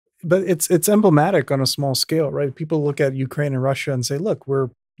but it's emblematic on a small scale, right? People look at Ukraine and Russia and say, look,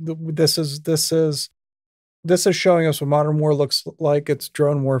 this is showing us what modern war looks like. It's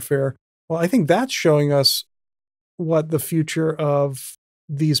drone warfare. Well, I think that's showing us what the future of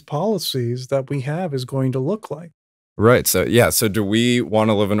these policies that we have is going to look like. Right. So, yeah. So do we want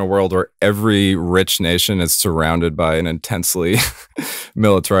to live in a world where every rich nation is surrounded by an intensely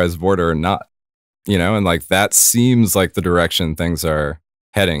militarized border or not? You know, and like that seems like the direction things are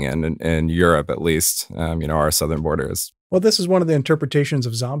heading in Europe, at least, you know, our southern border is. Well, this is one of the interpretations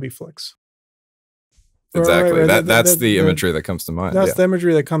of zombie flicks. Exactly. Right. That's the imagery that comes to mind. That's the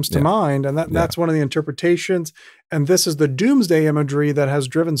imagery that comes to mind. And that's one of the interpretations. And this is the doomsday imagery that has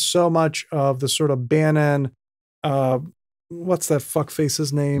driven so much of the sort of Bannon, what's that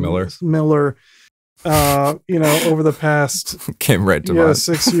fuckface's name? Miller, you know, over the past came right to mind.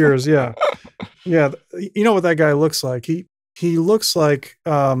 6 years. Yeah. Yeah. You know what that guy looks like? He looks like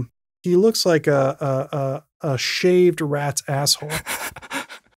a shaved rat's asshole.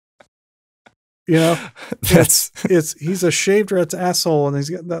 You know, he's a shaved rat's asshole, and he's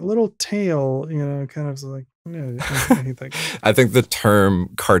got that little tail, you know, kind of like, I think the term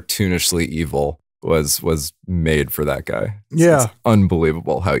cartoonishly evil was made for that guy. It's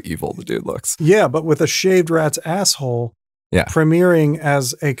unbelievable how evil the dude looks. Yeah, but with a shaved rat's asshole premiering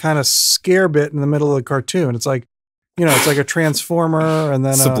as a kind of scare bit in the middle of the cartoon. It's like, you know, it's like a transformer and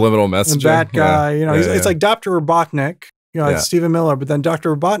then subliminal messaging. And that guy, you know, it's like Dr. Robotnik, you know, like Stephen Miller, but then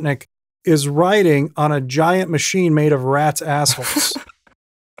Dr. Robotnik is riding on a giant machine made of rats' assholes.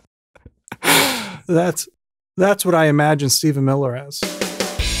 That's what I imagine Stephen Miller as.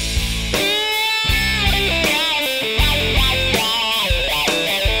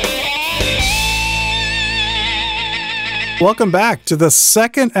 Welcome back to the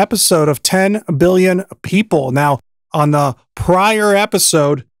second episode of 10 Billion People. Now, on the prior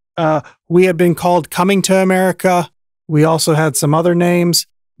episode, we had been called Coming to America. We also had some other names,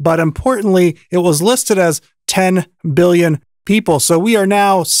 but importantly, it was listed as 10 billion people. So we are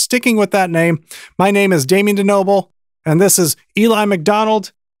now sticking with that name. My name is Damien DeNoble, and this is Eli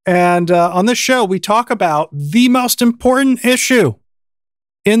McDonald. And on this show, we talk about the most important issue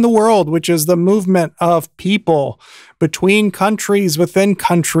in the world, which is the movement of people between countries, within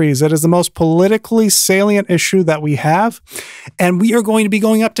countries. It is the most politically salient issue that we have. And we are going to be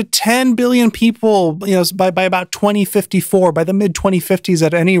going up to 10 billion people, you know, by about 2054, by the mid 2050s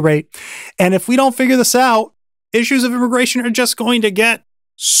at any rate. And if we don't figure this out, issues of immigration are just going to get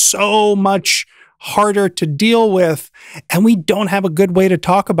so much harder to deal with, and we don't have a good way to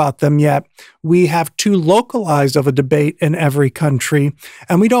talk about them yet. We have too localized of a debate in every country,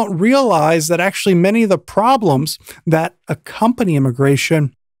 and we don't realize that actually many of the problems that accompany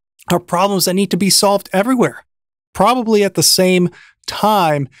immigration are problems that need to be solved everywhere, probably at the same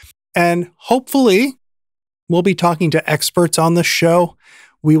time. And hopefully, we'll be talking to experts on the show.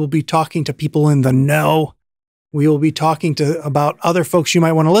 We will be talking to people in the know. We will be talking about other folks you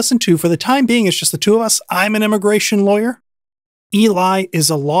might want to listen to. For the time being, it's just the two of us. I'm an immigration lawyer. Eli is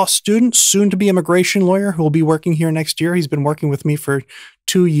a law student, soon to be immigration lawyer, who will be working here next year. He's been working with me for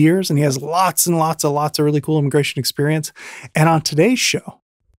 2 years, and he has lots and lots of really cool immigration experience. And on today's show,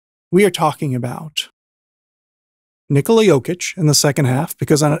 we are talking about Nikola Jokic in the second half,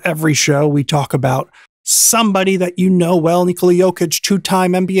 because on every show we talk about somebody that you know well. Nikola Jokic,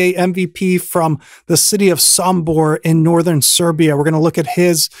 two-time NBA MVP from the city of Sambor in northern Serbia. We're going to look at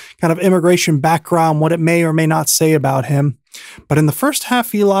his kind of immigration background, what it may or may not say about him. But in the first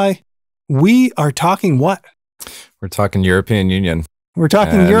half, Eli, we are talking what? We're talking European Union. We're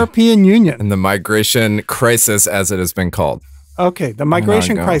talking European Union. And the migration crisis, as it has been called. Okay, the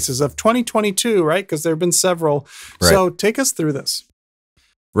migration crisis of 2022, right? Because there have been several. Right. So take us through this.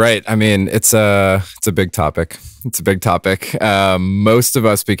 Right. I mean, it's a big topic. It's a big topic. Most of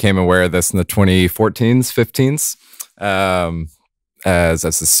us became aware of this in the 2014s, 15s, as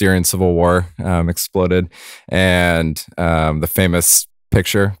the Syrian civil war exploded, and the famous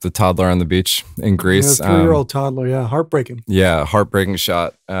picture, the toddler on the beach in Greece. Yeah, 3-year-old toddler. Yeah, heartbreaking. Yeah, heartbreaking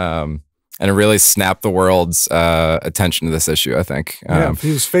shot. And it really snapped the world's attention to this issue, I think.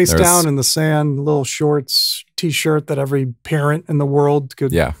 He was face down in the sand, little shorts, T-shirt that every parent in the world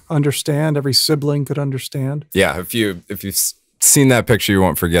could understand, every sibling could understand. Yeah, if you've seen that picture, you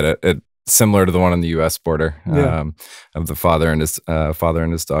won't forget it. It's similar to the one on the U.S. border of the father and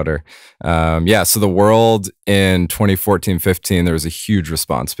his daughter. So the world in 2014-15, there was a huge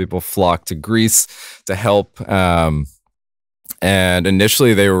response. People flocked to Greece to help. And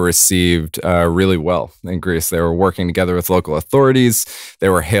initially, they were received really well in Greece. They were working together with local authorities. They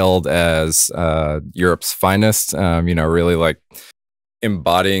were hailed as Europe's finest. Really like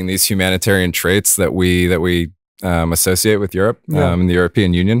embodying these humanitarian traits that we associate with Europe and the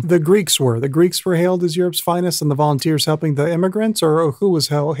European Union. The Greeks were hailed as Europe's finest, and the volunteers helping the immigrants, or who was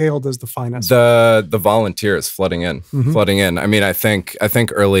hailed as the finest? The volunteers flooding in. I mean, I think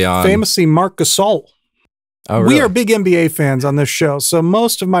early on, famously Marc Gasol. Oh, really? We are big NBA fans on this show, so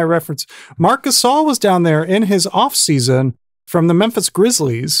most of my reference, Marc Gasol was down there in his off season from the Memphis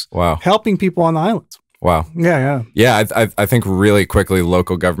Grizzlies. Wow, helping people on the islands. Wow. Yeah. I think really quickly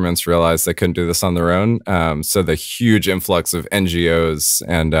local governments realized they couldn't do this on their own. So the huge influx of NGOs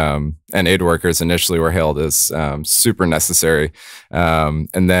and aid workers initially were hailed as super necessary,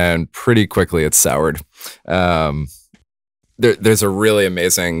 and then pretty quickly it soured. There's a really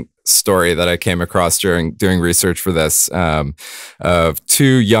amazing story that I came across during doing research for this of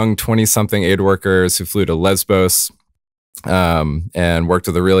two young 20-something aid workers who flew to Lesbos. And worked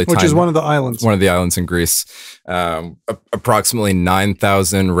with a really which is one of the islands in Greece, approximately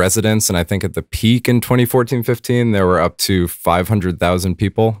 9,000 residents. And I think at the peak in 2014-15, there were up to 500,000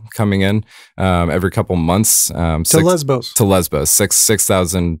 people coming in every couple months. To Lesbos.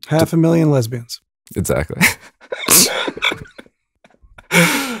 6,000. 500,000 lesbians. Exactly.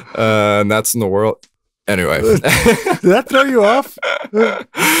 And that's in the world. Anyway. Did that throw you off?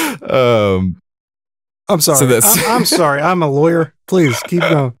 I'm sorry. I'm sorry. I'm a lawyer. Please keep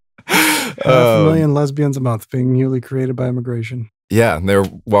going. 500,000 lesbians a month being newly created by immigration. Yeah, they're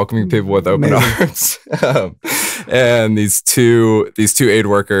welcoming people with open arms. And these two aid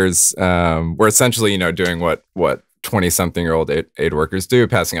workers were essentially, doing what 20-something-year-old aid workers do,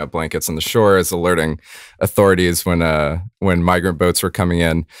 passing out blankets on the shores, alerting authorities when migrant boats were coming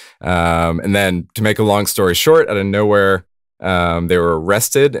in. And then, to make a long story short, out of nowhere, they were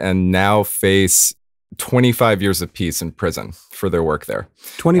arrested and now face 25 years of peace in prison for their work there.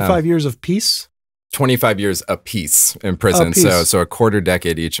 25 years of peace? 25 years apiece in prison. So a quarter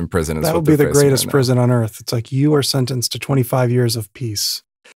decade each in prison is that would be the greatest prison on earth. It's like you are sentenced to 25 years of peace.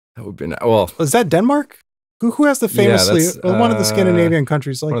 That would be is that Denmark? Who has the famously one of the Scandinavian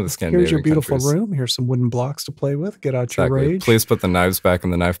countries? Like, here's your beautiful room. Here's some wooden blocks to play with. Get out your rage. Please put the knives back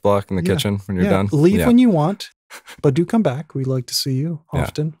in the knife block in the kitchen when you're done. Leave when you want. But do come back. We like to see you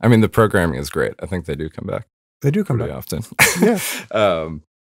often. Yeah. I mean, the programming is great. I think they do come back. They do come pretty back often.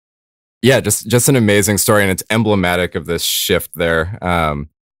 Yeah. Just an amazing story, and it's emblematic of this shift there.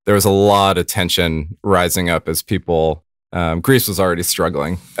 There was a lot of tension rising up as people. Greece was already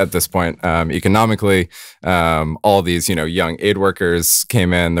struggling at this point economically. All these, young aid workers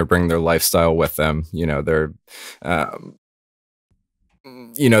came in. They're bringing their lifestyle with them. They're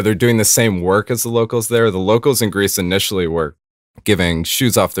doing the same work as the locals there. The locals in Greece initially were giving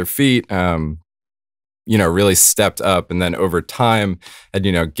shoes off their feet, really stepped up, and then over time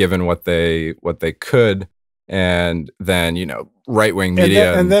had, given what they could. And then, right-wing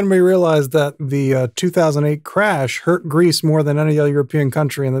media. And then we realized that the 2008 crash hurt Greece more than any other European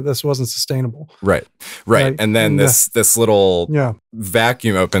country, and that this wasn't sustainable. Right. And then this little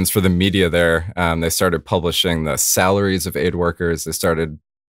vacuum opens for the media there. They started publishing the salaries of aid workers. They started,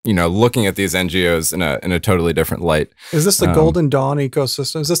 looking at these NGOs in a totally different light. Is this the Golden Dawn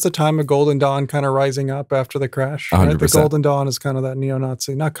ecosystem? Is this the time of Golden Dawn kind of rising up after the crash? 100%. Right? The Golden Dawn is kind of that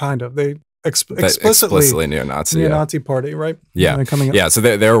neo-Nazi, not kind of. They explicitly neo-Nazi party, right? Yeah, coming up. Yeah. So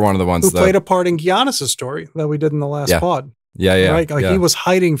they were one of the ones who played a part in Giannis's story that we did in the last pod. Yeah. Right? He was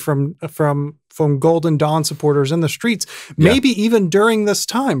hiding from Golden Dawn supporters in the streets, maybe even during this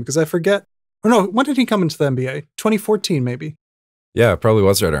time, because I forget. Or no, when did he come into the NBA? 2014, maybe. Yeah, it probably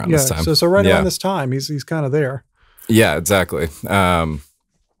was right around this time. So right around this time, he's kind of there. Yeah, exactly. So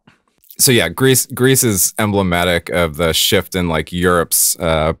Greece is emblematic of the shift in Europe's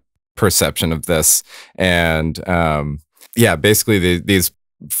perception of this, and basically these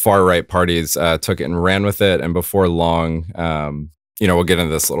far right parties took it and ran with it, and before long, we'll get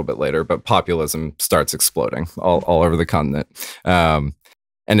into this a little bit later, but populism starts exploding all over the continent.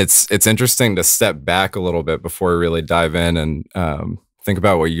 And it's interesting to step back a little bit before we really dive in and think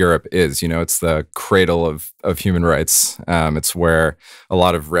about what Europe is. It's the cradle of human rights. It's where a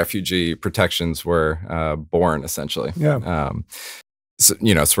lot of refugee protections were born, essentially. So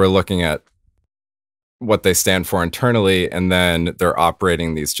we're looking at what they stand for internally, and then they're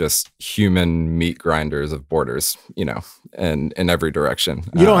operating these just human meat grinders of borders, in every direction.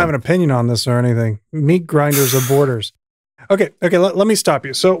 You don't have an opinion on this or anything. Meat grinders of borders. Okay. Let me stop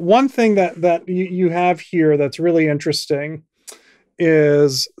you. So one thing that you have here that's really interesting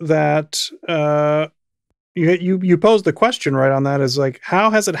is that you posed the question right on that, is how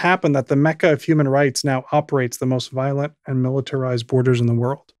has it happened that the Mecca of human rights now operates the most violent and militarized borders in the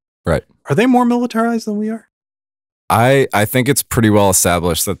world? Right. Are they more militarized than we are? I think it's pretty well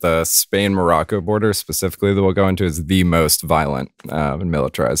established that the Spain-Morocco border, specifically, that we'll go into, is the most violent and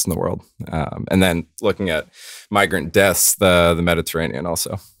militarized in the world. And then looking at migrant deaths, the Mediterranean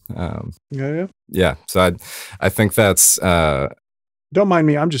also. Yeah. So I think that's. Don't mind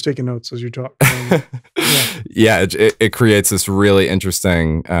me. I'm just taking notes as you talk. Yeah, it creates this really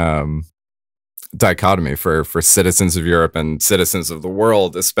interesting dichotomy for citizens of Europe and citizens of the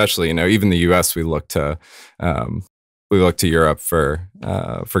world, especially. Even the U.S. We look to Europe for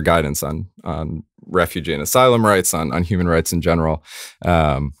guidance on refugee and asylum rights, on human rights in general.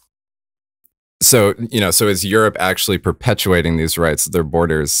 So is Europe actually perpetuating these rights at their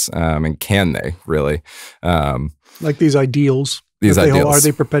borders, and can they really? Like these ideals. Are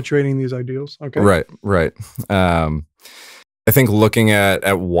they perpetuating these ideals? Okay. Right. I think looking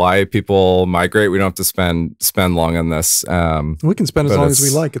at why people migrate, we don't have to spend long on this. We can spend as long as we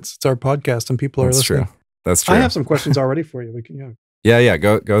like. It's our podcast, and people are listening. That's true. I have some questions already for you. We can, Yeah.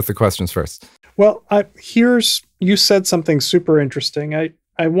 Go with the questions first. Well, you said something super interesting. I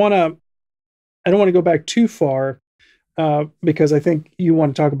don't want to go back too far because I think you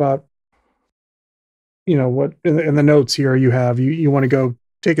want to talk about, what in the notes here you have. You want to go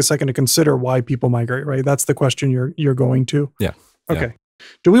take a second to consider why people migrate, right? That's the question you're going to. Yeah. Okay. Yeah.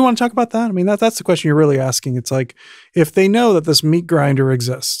 Do we want to talk about that? I mean, that's the question you're really asking. It's like, if they know that this meat grinder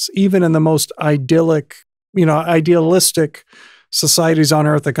exists, even in the most idealistic societies on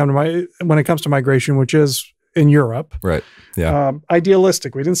earth that when it comes to migration, which is in Europe. Right. Yeah.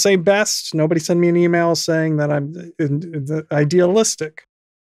 Idealistic. We didn't say best. Nobody sent me an email saying that I'm idealistic.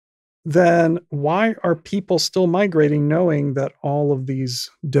 Then why are people still migrating knowing that all of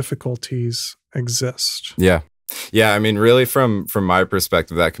these difficulties exist? Yeah. I mean, really, from my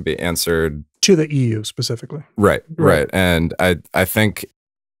perspective, that can be answered to the EU specifically. Right. And I think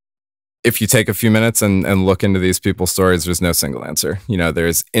if you take a few minutes and look into these people's stories, there's no single answer.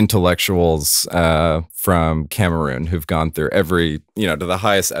 There's intellectuals from Cameroon who've gone through to the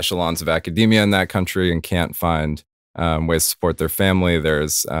highest echelons of academia in that country and can't find ways to support their family.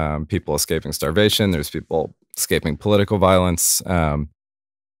 There's people escaping starvation. There's people escaping political violence.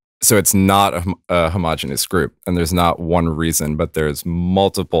 So it's not a homogenous group, and there's not one reason, but there's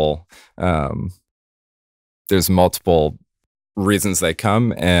multiple reasons they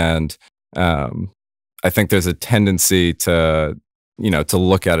come. And I think there's a tendency to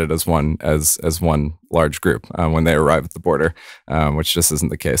look at it as one large group when they arrive at the border, which just isn't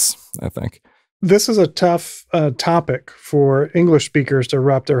the case, I think. This is a tough topic for English speakers to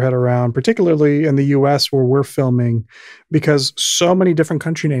wrap their head around, particularly in the US where we're filming, because so many different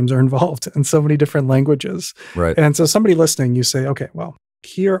country names are involved and so many different languages. Right. And so somebody listening, you say, okay, well,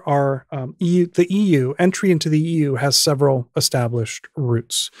 here are the EU. Entry into the EU has several established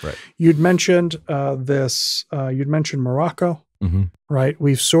routes. Right. You'd mentioned you'd mentioned Morocco. Mm-hmm. Right.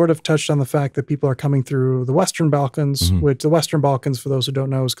 We've sort of touched on the fact that people are coming through the Western Balkans, mm-hmm. which the Western Balkans, for those who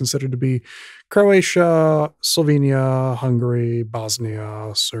don't know, is considered to be Croatia, Slovenia, Hungary, Bosnia,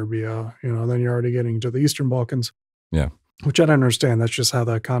 Serbia. Then you're already getting to the Eastern Balkans. Yeah. Which I don't understand. That's just how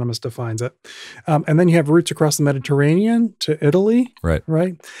the Economist defines it. And then you have routes across the Mediterranean to Italy. Right.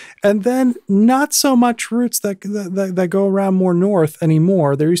 And then not so much routes that go around more north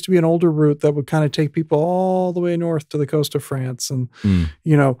anymore. There used to be an older route that would kind of take people all the way north to the coast of France. And,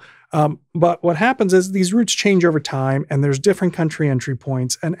 but what happens is these routes change over time, and there's different country entry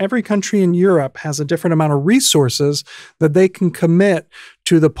points. And every country in Europe has a different amount of resources that they can commit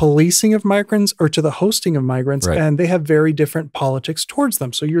to the policing of migrants or to the hosting of migrants. Right. And they have very different politics towards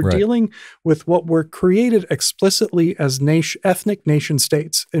them. So you're dealing with what were created explicitly as ethnic nation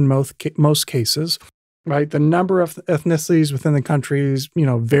states in most cases. Right. The number of ethnicities within the countries,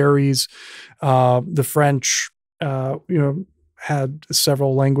 varies. The French, had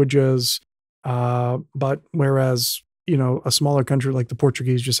several languages, but whereas, a smaller country like the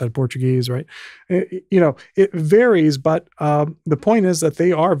Portuguese just had Portuguese, right? It varies, but the point is that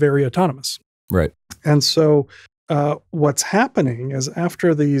they are very autonomous. Right. And so what's happening is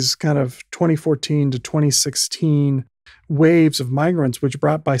after these kind of 2014 to 2016 waves of migrants, which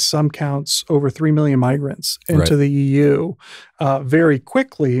brought by some counts over 3 million migrants into the EU very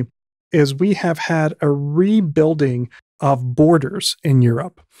quickly, is we have had a rebuilding of borders in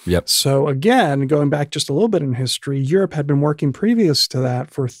Europe. Yep. So again, going back just a little bit in history, Europe had been working previous to that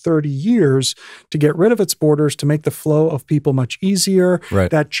for 30 years to get rid of its borders, to make the flow of people much easier.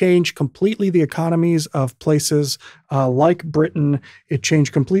 Right. That changed completely the economies of places like Britain. It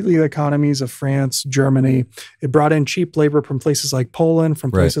changed completely the economies of France, Germany. It brought in cheap labor from places like Poland,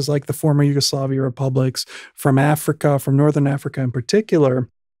 from places like the former Yugoslavia republics, from Africa, from Northern Africa in particular.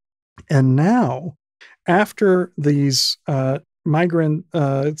 And now, after these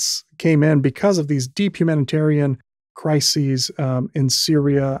migrants came in because of these deep humanitarian crises in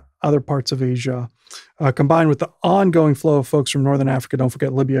Syria, other parts of Asia, combined with the ongoing flow of folks from Northern Africa. Don't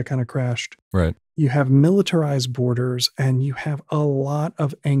forget, Libya kind of crashed. Right. You have militarized borders, and you have a lot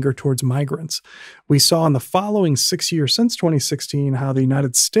of anger towards migrants. We saw in the following 6 years since 2016 how the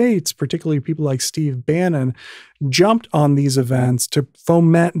United States, particularly people like Steve Bannon, jumped on these events to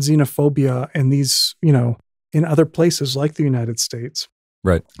foment xenophobia in these, in other places like the United States.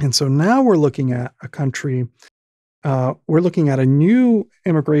 Right. And so now we're looking at a country, we're looking at a new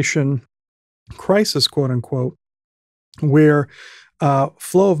immigration crisis, quote unquote, where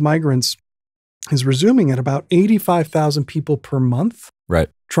flow of migrants is resuming at about 85,000 people per month. Right.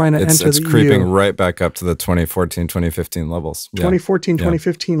 Trying to enter it's the creeping EU. right back up to the 2014, 2015 levels. 2014,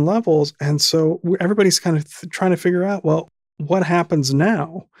 2015 levels. And so everybody's kind of trying to figure out, well, what happens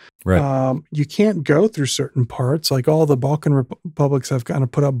now? Right. You can't go through certain parts. Like all the Balkan republics have kind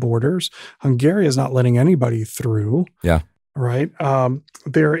of put up borders. Hungary is not letting anybody through. Yeah. Right.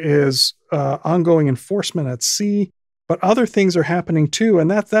 There is ongoing enforcement at sea. But other things are happening too,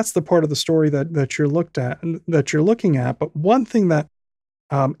 and that's the part of the story that you're looking at. But one thing that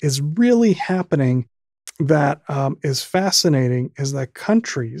is really happening that is fascinating is that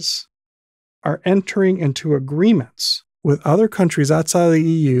countries are entering into agreements with other countries outside of the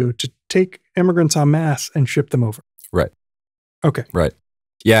EU to take immigrants en masse and ship them over. Right. Okay. Right.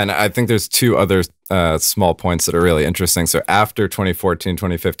 Yeah, and I think there's two other small points that are really interesting. So after 2014,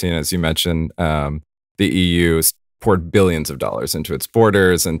 2015, as you mentioned, the EU poured billions of dollars into its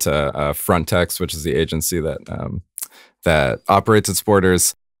borders, into Frontex, which is the agency that operates its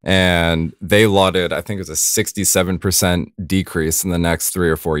borders. And they lauded, I think it was a 67% decrease in the next 3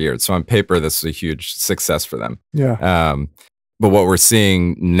 or 4 years. So on paper, this was a huge success for them. Yeah. But what we're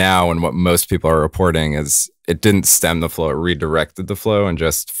seeing now and what most people are reporting is it didn't stem the flow, it redirected the flow and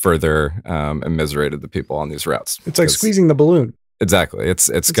just further immiserated the people on these routes. It's like squeezing the balloon. Exactly. It's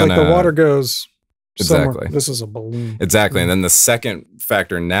gonna, like the water goes exactly somewhere. This is a balloon. Exactly. And then the second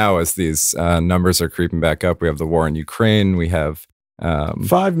factor now is these numbers are creeping back up. We have the war in Ukraine. We have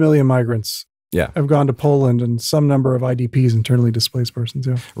 5 million migrants have gone to Poland, and some number of IDPs, internally displaced persons.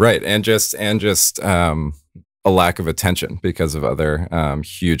 Yeah. Right. And just a lack of attention because of other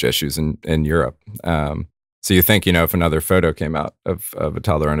huge issues in Europe. So you think, if another photo came out of a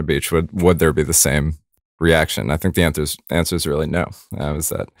toddler on a beach, would there be the same reaction? I think the answer is really no. Is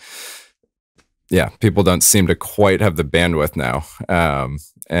that, people don't seem to quite have the bandwidth now.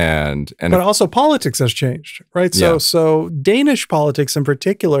 But also politics has changed, right? So Danish politics in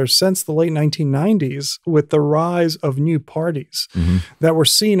particular, since the late 1990s, with the rise of new parties that were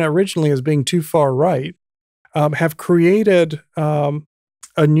seen originally as being too far right, have created a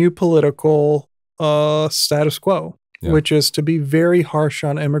new political status quo, which is to be very harsh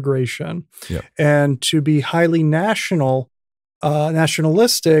on immigration and to be highly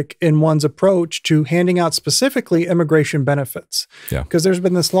nationalistic in one's approach to handing out specifically immigration benefits. Because there's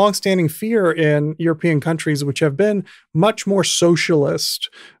been this longstanding fear in European countries, which have been much more socialist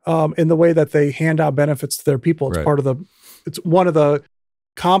in the way that they hand out benefits to their people. It's one of the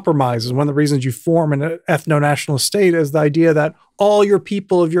compromises. One of the reasons you form an ethno-nationalist state is the idea that all your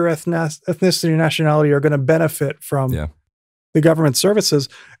people of your ethnicity and nationality are going to benefit from the government services.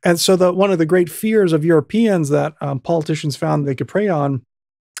 And so one of the great fears of Europeans that politicians found they could prey on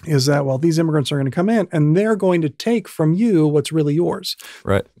is that, well, these immigrants are going to come in and they're going to take from you what's really yours.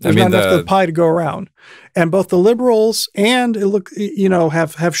 Right. There's not enough of the pie to go around. And both the liberals and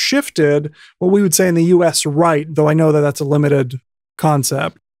have shifted what we would say in the U.S. right, though I know that that's a limited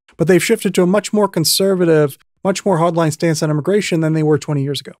concept, but they've shifted to a much more conservative, much more hardline stance on immigration than they were 20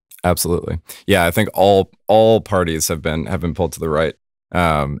 years ago. Absolutely. Yeah, I think all parties have been pulled to the right.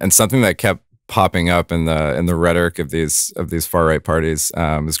 And something that kept popping up in the rhetoric of these far right parties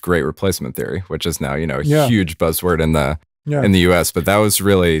is great replacement theory, which is now, a huge buzzword in the US. But that was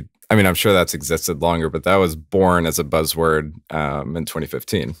really, I'm sure that's existed longer, but that was born as a buzzword in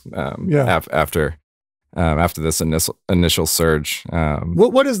 2015 after this initial surge.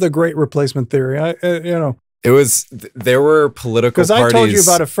 What is the great replacement theory? There were political parties. Because I told you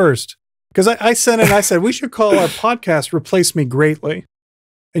about it first. Because I sent it and I said, we should call our podcast Replace Me Greatly.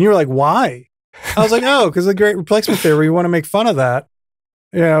 And you were like, why? I was like, oh, because the great replacement theory, we want to make fun of that.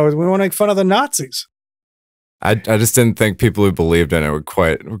 We want to make fun of the Nazis. I just didn't think people who believed in it would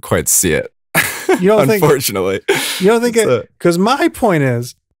quite see it. You don't Unfortunately. You don't think it? Because my point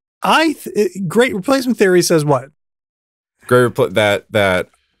is, great replacement theory says what? That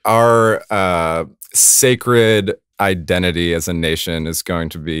our sacred identity as a nation is going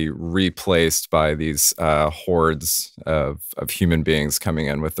to be replaced by these hordes of human beings coming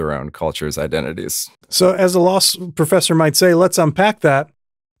in with their own cultures, identities. So as a law professor might say, let's unpack that.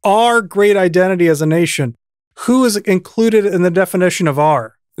 Our great identity as a nation, who is included in the definition of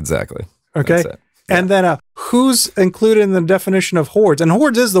our? Exactly. Okay. Yeah. And then who's included in the definition of hordes? And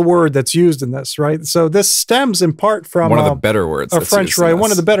hordes is the word that's used in this, right? So this stems in part from one of the better words. A French, right? One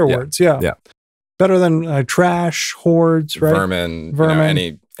of the better words. Yeah. Yeah. Better than trash, hordes, right? Vermin. You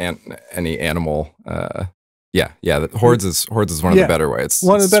know, any animal. Hordes is one of the better ways.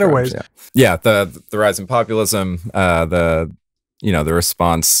 One of the better ways. Yeah. The rise in populism, the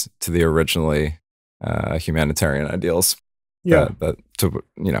response to the originally humanitarian ideals. Yeah.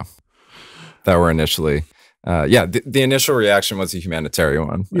 That were initially, the initial reaction was a humanitarian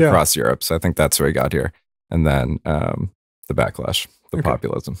one across Europe. So I think that's where we got here. And then the backlash,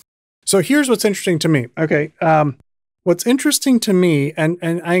 populism. So here's what's interesting to me. Okay. What's interesting to me, and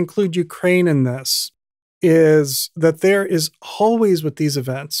I include Ukraine in this, is that there is always with these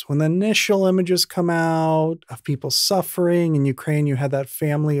events, when the initial images come out of people suffering in Ukraine, you had that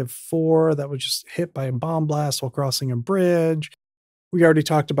family of 4 that was just hit by a bomb blast while crossing a bridge. We already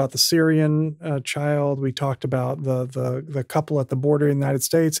talked about the Syrian child. We talked about the couple at the border in the United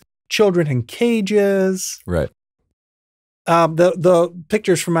States, children in cages. Right. The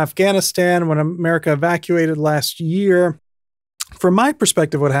pictures from Afghanistan when America evacuated last year. From my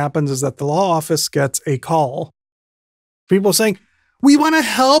perspective, what happens is that the law office gets a call. People saying, we want to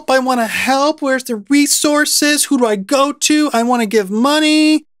help. I want to help. Where's the resources? Who do I go to? I want to give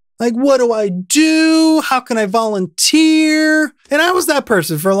money. Like, what do I do? How can I volunteer? And I was that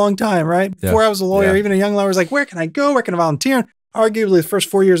person for a long time, right? Before I was a lawyer, even a young lawyer was like, where can I go? Where can I volunteer? And arguably, the first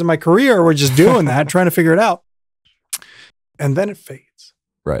 4 years of my career were just doing that, trying to figure it out. And then it fades.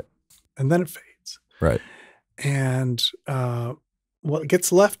 Right. And then it fades. Right. And what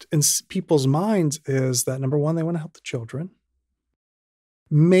gets left in people's minds is that, number one, they want to help the children.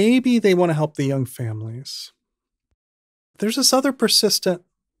 Maybe they want to help the young families. There's this other persistent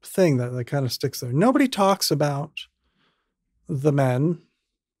thing that kind of sticks there. Nobody talks about the men,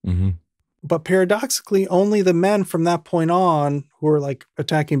 but paradoxically, only the men from that point on who are like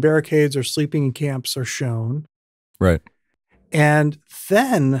attacking barricades or sleeping in camps are shown. Right. And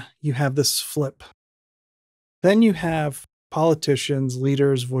then you have this flip. Then you have politicians,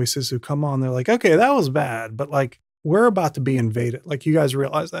 leaders, voices who come on. They're like, okay, that was bad, but like, we're about to be invaded. Like, you guys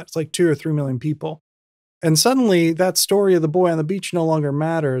realize that it's like 2 or 3 million people. And suddenly that story of the boy on the beach no longer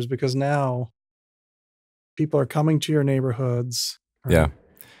matters because now people are coming to your neighborhoods. Right? Yeah.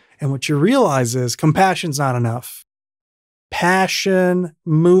 And what you realize is compassion's not enough. Passion,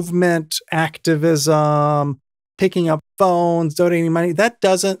 movement, activism, picking up phones, donating money, that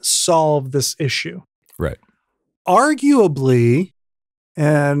doesn't solve this issue. Right. Arguably,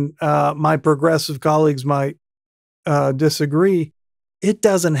 and my progressive colleagues might disagree, it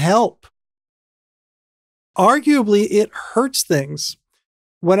doesn't help. Arguably, it hurts things.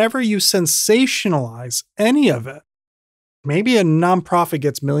 Whenever you sensationalize any of it, maybe a nonprofit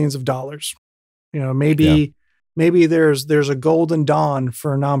gets millions of dollars. You know, maybe there's a golden dawn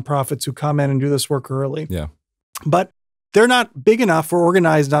for nonprofits who come in and do this work early. Yeah. But they're not big enough or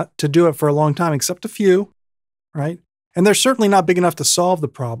organized not to do it for a long time, except a few, right? And they're certainly not big enough to solve the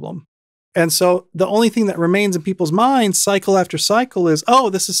problem. And so the only thing that remains in people's minds, cycle after cycle, is, oh,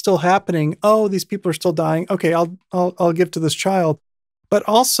 this is still happening. Oh, these people are still dying. Okay, I'll give to this child. But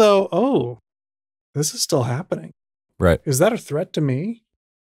also, oh, this is still happening. Right. Is that a threat to me?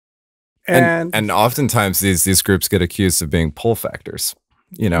 And oftentimes these groups get accused of being pull factors.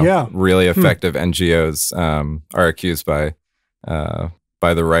 You know, really effective NGOs are accused by the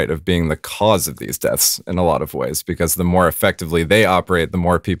right of being the cause of these deaths in a lot of ways, because the more effectively they operate, the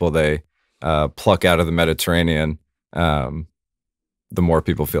more people they pluck out of the Mediterranean, the more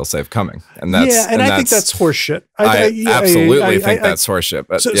people feel safe coming. And that's I think that's horseshit. I absolutely think that's horseshit.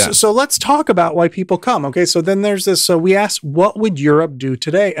 But so let's talk about why people come. Okay, so then there's this. So we asked, what would Europe do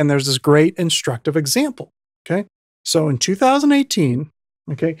today? And there's this great instructive example. Okay, so in 2018,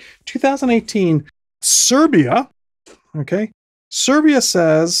 Serbia. Okay, Serbia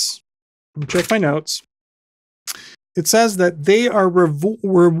says, let me check my notes. It says that they are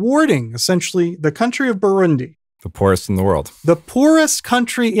rewarding essentially the country of Burundi. The poorest in the world. The poorest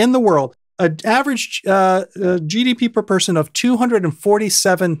country in the world. An average GDP per person of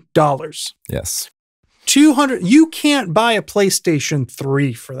 $247. Yes. 200. You can't buy a PlayStation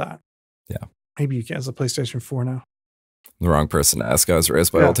 3 for that. Yeah. Maybe you can. It's a PlayStation 4 now. The wrong person to ask. I was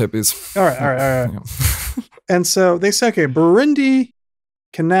raised by old hippies. All right. Yeah. And so they say, okay, Burundi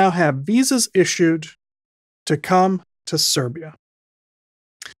can now have visas issued to come to Serbia.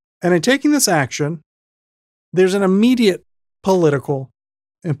 And in taking this action, there's an immediate political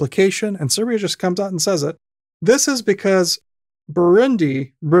implication, and Serbia just comes out and says it. This is because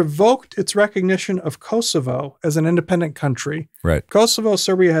Burundi revoked its recognition of Kosovo as an independent country. Right. Kosovo,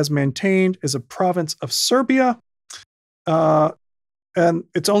 Serbia has maintained, is a province of Serbia, and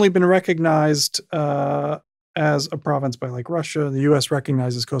it's only been recognized as a province by like Russia. The U.S.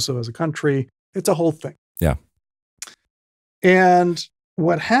 recognizes Kosovo as a country. It's a whole thing. Yeah. And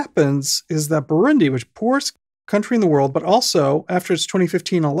what happens is that Burundi, which poorest country in the world, but also after its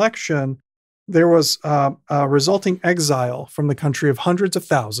 2015 election, there was a resulting exile from the country of hundreds of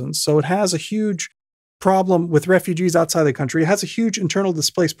thousands. So it has a huge problem with refugees outside the country. It has a huge internal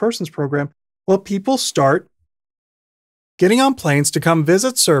displaced persons program. Well, people start getting on planes to come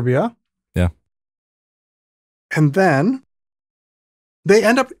visit Serbia. Yeah. And then they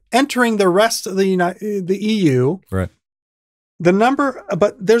end up entering the rest of the EU. Right.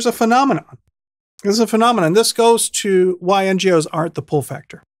 But there's a phenomenon. There's a phenomenon. This goes to why NGOs aren't the pull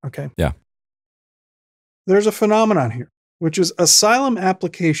factor. Okay. Yeah. There's a phenomenon here, which is asylum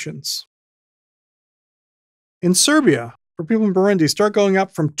applications in Serbia for people in Burundi start going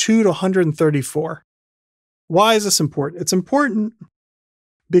up from 2 to 134. Why is this important? It's important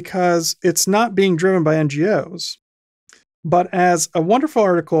because it's not being driven by NGOs, but as a wonderful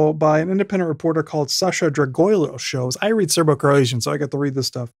article by an independent reporter called Sasha Dragoilo shows. I read Serbo-Croatian, so I get to read this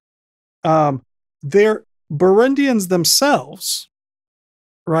stuff. They're Burundians themselves,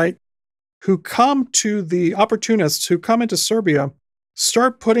 right, who come to the opportunists who come into Serbia,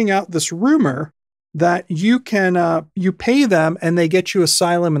 start putting out this rumor that you can you pay them and they get you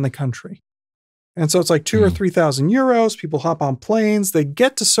asylum in the country. And so it's like 2,000 or 3,000 euros. People hop on planes, they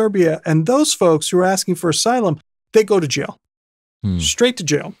get to Serbia, and those folks who are asking for asylum, they go to jail, straight to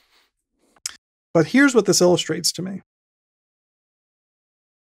jail. But here's what this illustrates to me.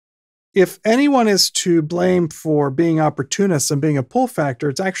 If anyone is to blame for being opportunists and being a pull factor,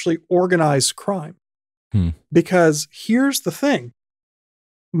 it's actually organized crime. Because here's the thing.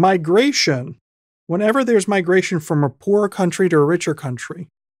 Migration, whenever there's migration from a poorer country to a richer country,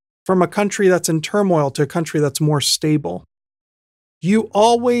 from a country that's in turmoil to a country that's more stable,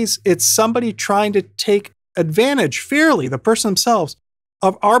 it's somebody trying to take advantage fairly, the person themselves,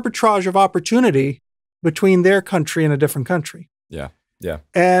 of arbitrage of opportunity between their country and a different country. Yeah. Yeah.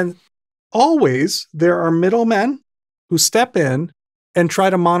 And always there are middlemen who step in and try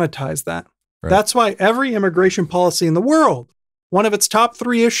to monetize that. Right. That's why every immigration policy in the world, one of its top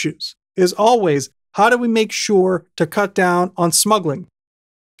 3 issues is always, how do we make sure to cut down on smuggling?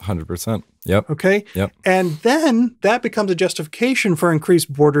 100%. Yep. Okay. Yep. And then that becomes a justification for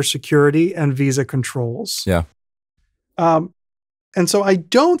increased border security and visa controls. Yeah. And so I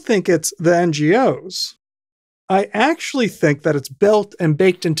don't think it's the NGOs. I actually think that it's built and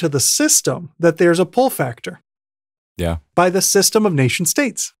baked into the system that there's a pull factor. Yeah. By the system of nation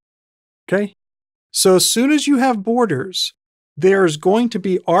states. Okay. So as soon as you have borders, there's going to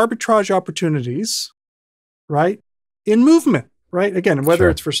be arbitrage opportunities, right? In movement, right? Again, whether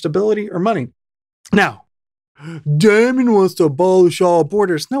it's for stability or money. Now, Damien wants to abolish all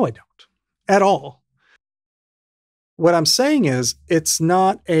borders. No, I don't. At all. What I'm saying is it's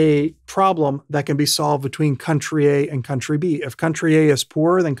not a problem that can be solved between country A and country B. If country A is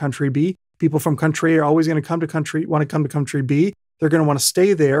poorer than country B, people from country A are always going to want to come to country B. They're going to want to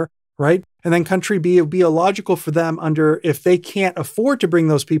stay there, right? And then country B, it would be illogical for them if they can't afford to bring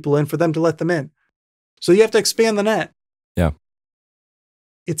those people in, for them to let them in. So you have to expand the net. Yeah.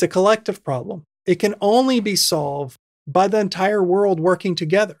 It's a collective problem. It can only be solved by the entire world working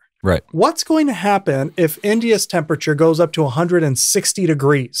together. Right. What's going to happen if India's temperature goes up to 160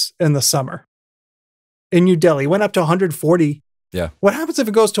 degrees in the summer? In New Delhi, went up to 140. Yeah. What happens if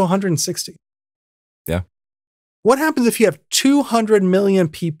it goes to 160? Yeah. What happens if you have 200 million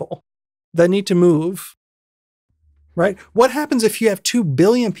people that need to move? Right? What happens if you have 2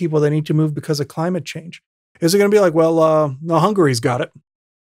 billion people that need to move because of climate change? Is it going to be like, well, no, Hungary's got it.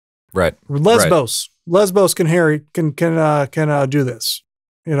 Right. Lesbos. Right. Lesbos can do this.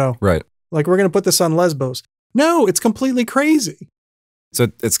 You know, right? Like, we're going to put this on Lesbos. No, it's completely crazy. So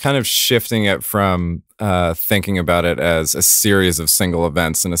it's kind of shifting it from thinking about it as a series of single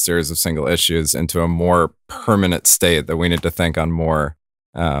events and a series of single issues into a more permanent state that we need to think on more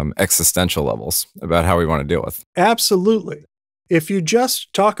existential levels about how we want to deal with. Absolutely. If you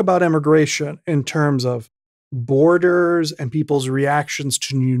just talk about immigration in terms of borders and people's reactions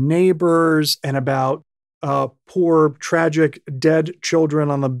to new neighbors and about poor, tragic, dead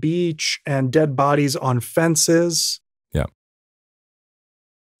children on the beach and dead bodies on fences. Yeah.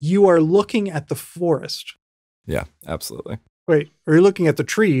 You are looking at the forest. Yeah, absolutely. Wait, are you looking at the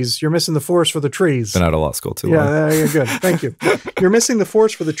trees? You're missing the forest for the trees. Been out of law school too long. Yeah, good. Thank you. You're missing the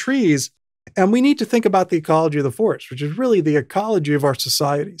forest for the trees. And we need to think about the ecology of the forest, which is really the ecology of our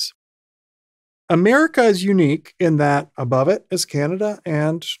societies. America is unique in that above it is Canada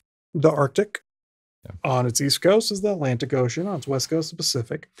and the Arctic. Yeah. On its east coast is the Atlantic Ocean. On its west coast, the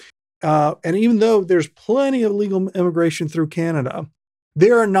Pacific. And even though there's plenty of legal immigration through Canada,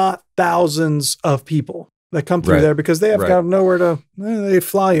 there are not thousands of people that come through there because they have kind of nowhere to, they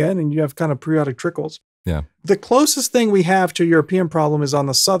fly in and you have kind of periodic trickles. Yeah. The closest thing we have to European problem is on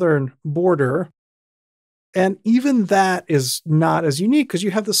the southern border. And even that is not as unique because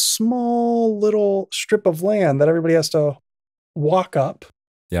you have this small little strip of land that everybody has to walk up.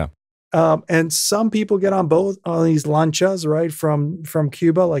 Yeah. And some people get on these lanchas, right, from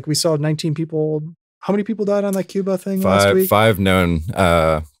Cuba. Like we saw 19 people. How many people died on that Cuba thing last week? 5 known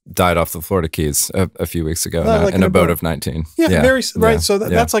died off the Florida Keys a few weeks ago in a boat of 19. Yeah. So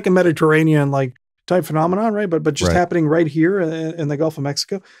that's like a Mediterranean like type phenomenon, right? But just happening right here in the Gulf of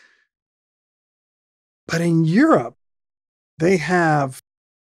Mexico. But in Europe, they have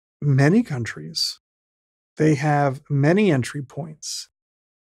many countries. They have many entry points.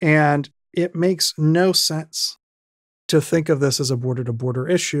 And it makes no sense to think of this as a border-to-border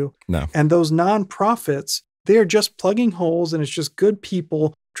issue. No. And those nonprofits, they are just plugging holes, and it's just good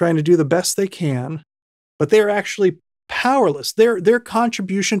people trying to do the best they can, but they're actually powerless. Their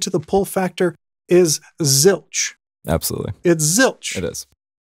contribution to the pull factor is zilch. Absolutely. It's zilch. It is.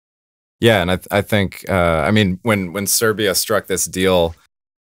 Yeah, and I think, I mean, when Serbia struck this deal,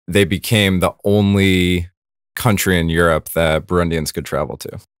 they became the only country in Europe that Burundians could travel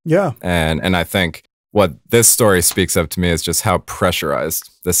to. Yeah. And I think what this story speaks of to me is just how pressurized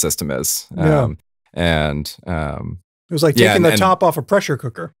the system is. It was like taking the top off a pressure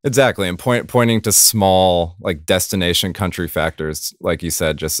cooker. Exactly. And pointing to small, like destination country factors, like you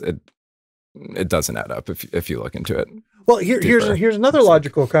said, just it doesn't add up if you look into it. Well, here's another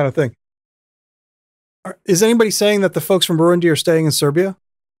logical kind of thing. Is anybody saying that the folks from Burundi are staying in Serbia?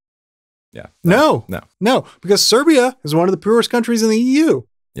 Yeah. No, because Serbia is one of the poorest countries in the EU.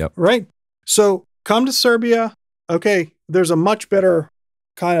 Yep. Right. So come to Serbia. Okay. There's a much better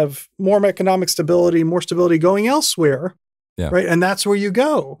kind of more economic stability, more stability going elsewhere. Yeah. Right. And that's where you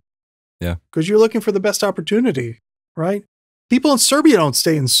go. Yeah. Because you're looking for the best opportunity. Right. People in Serbia don't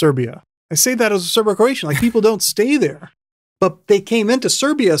stay in Serbia. I say that as a Serbo-Croatian, like people don't stay there, but they came into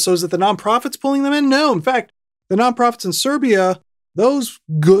Serbia. So is it the nonprofits pulling them in? No. In fact, the nonprofits in Serbia, those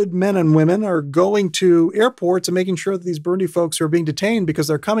good men and women are going to airports and making sure that these Burundi folks who are being detained because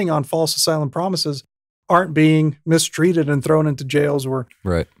they're coming on false asylum promises aren't being mistreated and thrown into jails where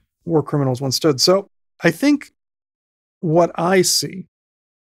war criminals once stood. So I think what I see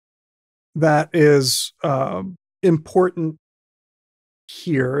that is important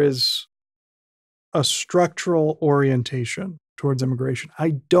here is a structural orientation towards immigration.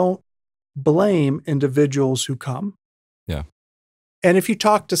 I don't blame individuals who come. Yeah. And if you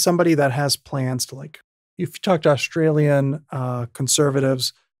talk to somebody that has plans to if you talk to Australian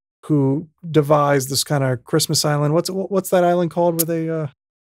conservatives who devise this kind of Christmas island, what's that island called where they,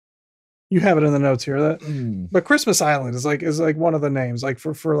 you have it in the notes here, but Christmas Island is like one of the names, like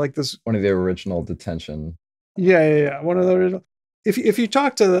for like this. One of the original detention. Yeah. One of the original. If you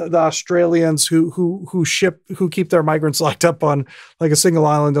talk to the Australians who keep their migrants locked up on like a single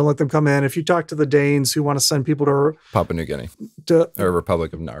island and let them come in, if you talk to the Danes who want to send people to Papua New Guinea or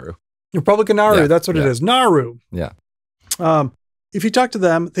Republic of Nauru, that's what it is, Nauru. Yeah. If you talk to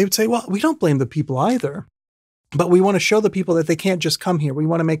them, they would say, well, we don't blame the people either, but we want to show the people that they can't just come here. We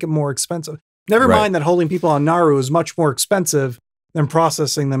want to make it more expensive. Never mind that holding people on Nauru is much more expensive than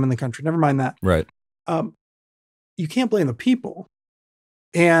processing them in the country. Never mind that. Right. You can't blame the people.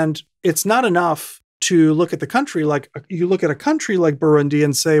 And it's not enough to look at the country like you look at a country like Burundi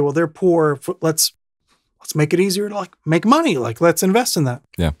and say, well, they're poor. Let's make it easier to make money. Let's invest in that.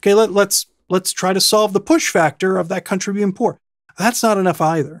 Yeah. Okay. Let's try to solve the push factor of that country being poor. That's not enough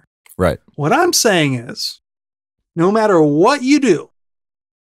either. Right. What I'm saying is, no matter what you do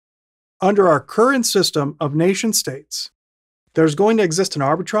under our current system of nation states, there's going to exist an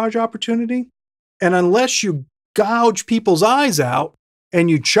arbitrage opportunity. And unless you gouge people's eyes out and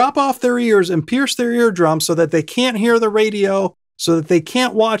you chop off their ears and pierce their eardrums so that they can't hear the radio, so that they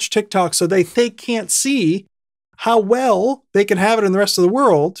can't watch TikTok, so they can't see how well they can have it in the rest of the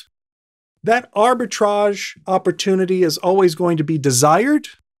world, that arbitrage opportunity is always going to be desired.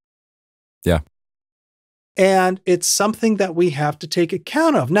 Yeah. And it's something that we have to take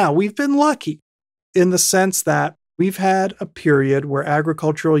account of. Now, we've been lucky in the sense that we've had a period where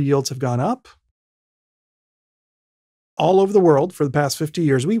agricultural yields have gone up. all over the world for the past 50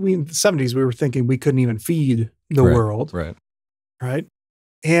 years. We in the 70s, we were thinking we couldn't even feed the world. Right.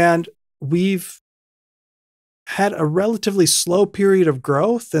 And we've had a relatively slow period of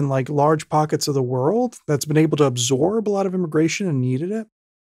growth in like large pockets of the world that's been able to absorb a lot of immigration and needed it.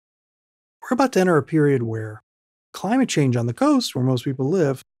 We're about to enter a period where climate change on the coast, where most people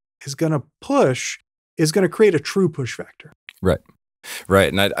live, is going to create a true push factor.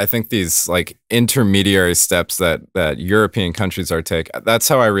 Right. And I think these like intermediary steps that European countries are taking, that's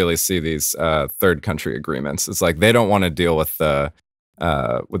how I really see these third country agreements. It's like they don't want to deal with the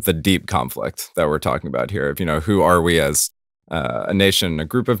deep conflict that we're talking about here of, who are we as a nation, a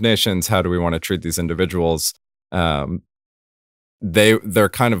group of nations? How do we want to treat these individuals? They're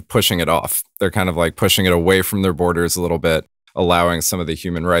kind of pushing it off. They're kind of like pushing it away from their borders a little bit, allowing some of the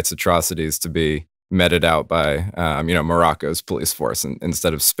human rights atrocities to be meted out by, Morocco's police force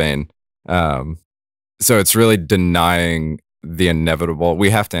instead of Spain. So it's really denying the inevitable. We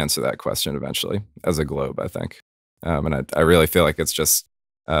have to answer that question eventually as a globe, I think. And I really feel like it's just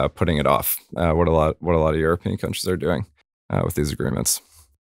putting it off. What a lot of European countries are doing with these agreements.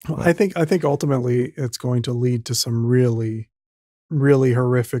 Well, I think ultimately it's going to lead to some really, really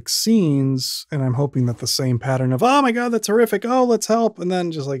horrific scenes, and I'm hoping that the same pattern of oh my god, that's horrific, oh let's help, and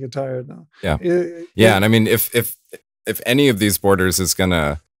then just like get tired. No. Yeah, and I mean if any of these borders is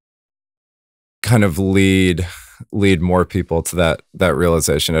gonna kind of lead more people to that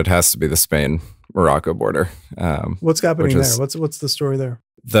realization, it has to be the Spain-Morocco border. What's happening there? What's the story there?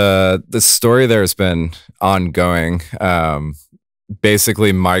 The story there has been ongoing.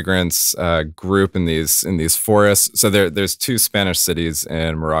 Basically, migrants group in these forests. So there's two Spanish cities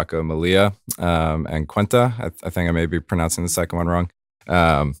in Morocco, Melilla and Cuenca. I think I may be pronouncing the second one wrong.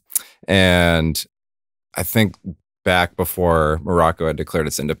 And I think back before Morocco had declared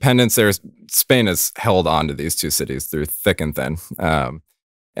its independence, Spain has held on to these two cities through thick and thin.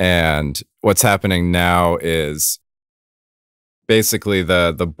 And what's happening now is basically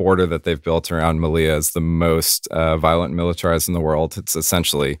the border that they've built around Melilla is the most violent militarized in the world. It's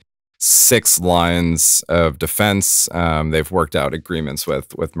essentially 6 lines of defense. They've worked out agreements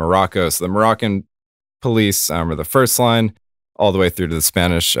with Morocco. So the Moroccan police are the first line, all the way through to the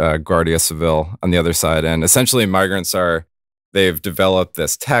Spanish Guardia Civil on the other side. And essentially they've developed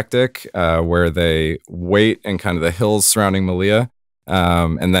this tactic where they wait in kind of the hills surrounding Melilla,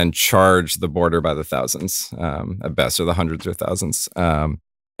 and then charge the border by the thousands, at best, or the hundreds or thousands.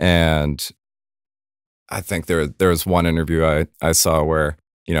 And I think there was one interview I saw where,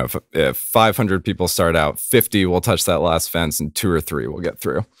 if 500 people start out, 50 will touch that last fence and 2 or 3 will get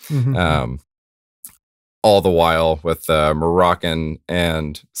through. Mm-hmm. All the while with Moroccan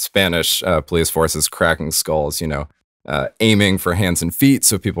and Spanish police forces cracking skulls, aiming for hands and feet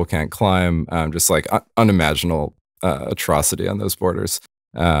so people can't climb, just like unimaginable atrocity on those borders.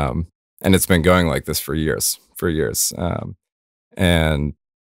 And it's been going like this for years. And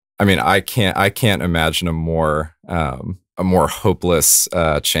I mean, I can't imagine a more hopeless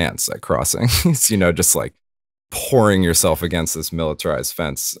chance at crossing. Just like pouring yourself against this militarized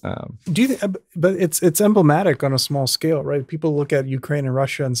fence. Do you think, but it's emblematic on a small scale, right? People look at Ukraine and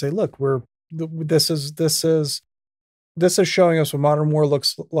Russia and say, look, this is showing us what modern war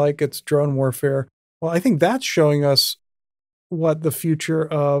looks like. It's drone warfare. Well, I think that's showing us what the future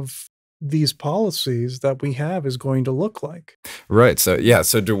of these policies that we have is going to look like. Right. So, yeah.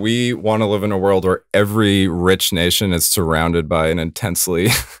 So do we want to live in a world where every rich nation is surrounded by an intensely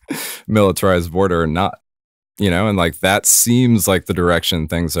militarized border or not? And like that seems like the direction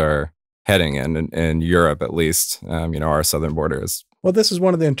things are heading in Europe, at least. Our southern border is. Well, this is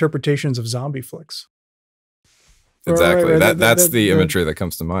one of the interpretations of zombie flicks. Exactly. Right. That's the imagery that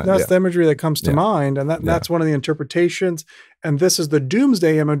comes to mind. That's the imagery that comes to mind. And that's one of the interpretations. And this is the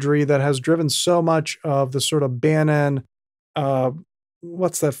doomsday imagery that has driven so much of the sort of Bannon,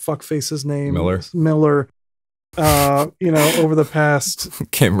 what's that fuckface's name? Miller. Over the past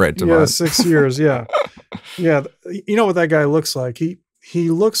came right to mind. 6 years. Yeah. Yeah. You know what that guy looks like? He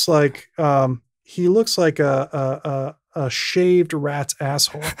looks like a shaved rat's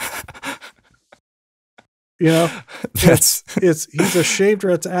asshole. He's a shaved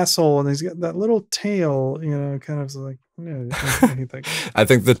rat's asshole, and he's got that little tail, kind of like. I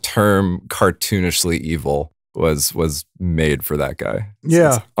think the term "cartoonishly evil" was made for that guy.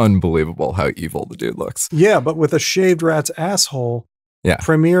 It's unbelievable how evil the dude looks. Yeah, but with a shaved rat's asshole,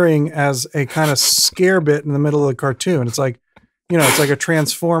 premiering as a kind of scare bit in the middle of the cartoon. It's like, it's like a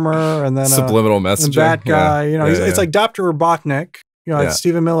transformer, and then subliminal messaging. And that guy, it's like Dr. Robotnik. It's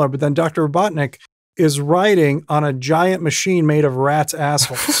Stephen Miller, but then Dr. Robotnik is riding on a giant machine made of rats'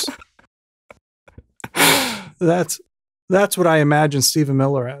 assholes. That's what I imagine Stephen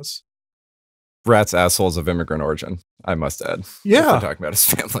Miller as. Rats, assholes of immigrant origin, I must add. Yeah. If we're talking about his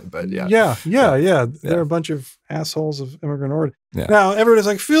family, but yeah. Yeah. They're a bunch of assholes of immigrant origin. Yeah. Now, everybody's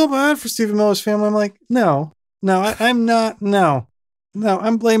like, feel bad for Stephen Miller's family. I'm like, no, I'm not. No,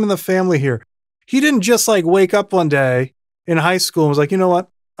 I'm blaming the family here. He didn't just like wake up one day in high school and was like, you know what?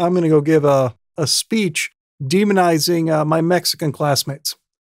 I'm going to go give a speech demonizing my Mexican classmates.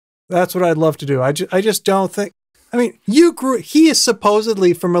 That's what I'd love to do. I just don't think. I mean, he is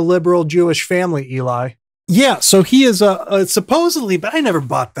supposedly from a liberal Jewish family, Eli. Yeah, so he is supposedly, but I never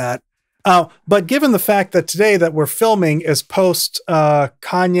bought that. But given the fact that today that we're filming is post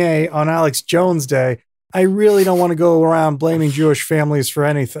Kanye on Alex Jones Day, I really don't want to go around blaming Jewish families for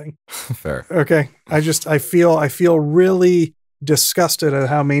anything. Fair. Okay. I feel really disgusted at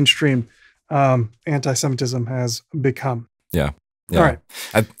how mainstream anti-Semitism has become. Yeah. All right.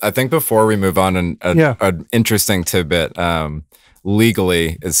 I think before we move on, an interesting tidbit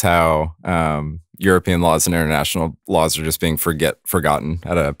legally is how European laws and international laws are just being forgotten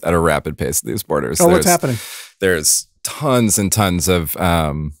at a rapid pace at these borders. What's happening? There's tons and tons of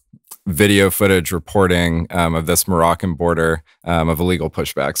video footage reporting of this Moroccan border of illegal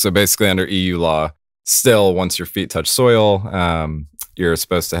pushback. So basically under EU law, still once your feet touch soil, you're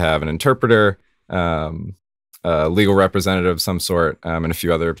supposed to have an interpreter, a legal representative of some sort, and a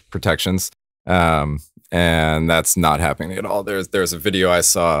few other protections. And that's not happening at all. There's a video I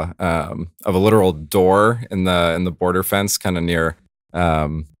saw of a literal door in the border fence, kind of near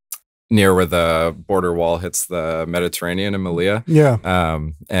where the border wall hits the Mediterranean in Melilla. Yeah.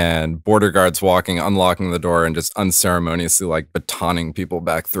 And border guards unlocking the door and just unceremoniously like batoning people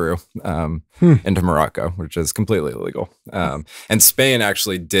back through into Morocco, which is completely illegal. And Spain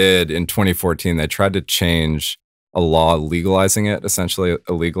actually did in 2014, they tried to change a law legalizing it, essentially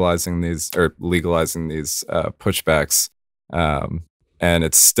legalizing these pushbacks. And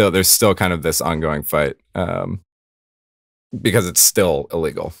there's still kind of this ongoing fight. Because it's still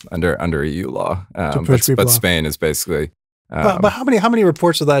illegal under EU law, but Spain is basically. But how many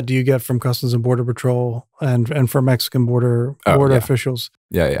reports of that do you get from Customs and Border Patrol and from Mexican border officials?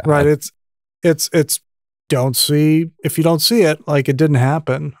 Yeah. Right. It's don't see if you don't see it, like it didn't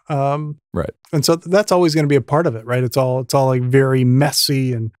happen. Right. And so that's always going to be a part of it, right? It's all like very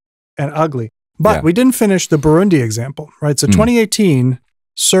messy and ugly. But we didn't finish the Burundi example, right? So 2018.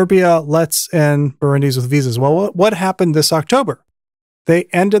 Serbia lets in Burundis with visas. Well, what happened this October? They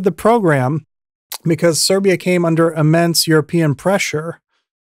ended the program because Serbia came under immense European pressure.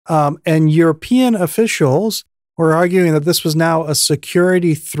 And European officials were arguing that this was now a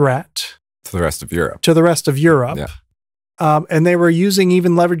security threat to the rest of Europe. Yeah. And they were even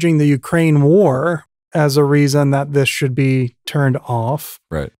leveraging the Ukraine war as a reason that this should be turned off.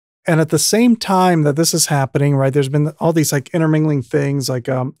 Right. And at the same time that this is happening, right, there's been all these like intermingling things, like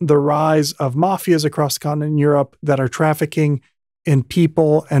the rise of mafias across the continent in Europe that are trafficking in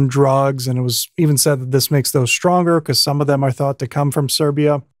people and drugs. And it was even said that this makes those stronger because some of them are thought to come from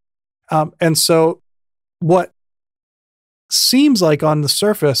Serbia. And so what seems like on the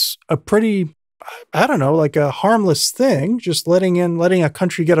surface, a pretty, I don't know, like a harmless thing, just letting a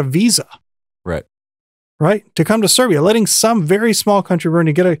country get a visa. Right. To come to Serbia, letting some very small country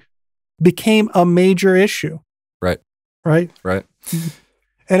became a major issue. Right.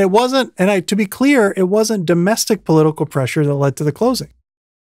 And it wasn't, to be clear, it wasn't domestic political pressure that led to the closing.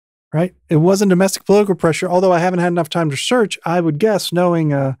 Right. It wasn't domestic political pressure, although I haven't had enough time to search. I would guess, knowing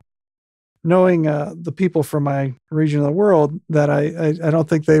the people from my region of the world, that I don't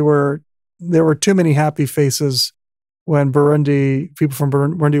think there were too many happy faces when people from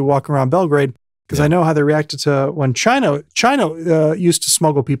Burundi walk around Belgrade. Because I know how they reacted to when China used to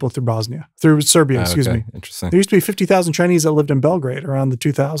smuggle people through Serbia, excuse me. Interesting. There used to be 50,000 Chinese that lived in Belgrade around the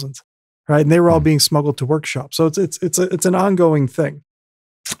 2000s, right? And they were all being smuggled to workshops. So it's an ongoing thing.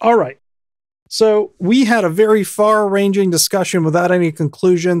 All right. So we had a very far-ranging discussion without any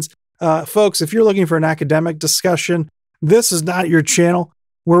conclusions. Folks, if you're looking for an academic discussion, this is not your channel.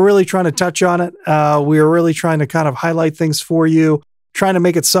 We're really trying to touch on it. We are really trying to kind of highlight things for you, trying to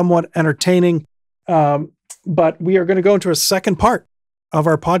make it somewhat entertaining. But we are going to go into a second part of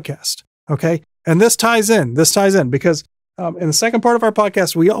our podcast. Okay. And this ties in because in the second part of our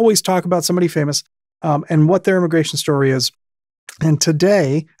podcast, we always talk about somebody famous and what their immigration story is. And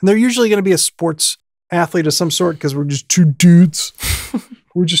today, and they're usually going to be a sports athlete of some sort because we're just two dudes.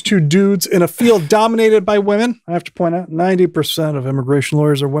 We're just two dudes in a field dominated by women. I have to point out 90% of immigration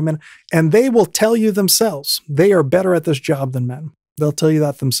lawyers are women, and they will tell you themselves they are better at this job than men. They'll tell you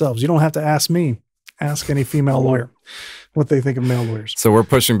that themselves. You don't have to ask me. Ask any female lawyer what they think of male lawyers. So we're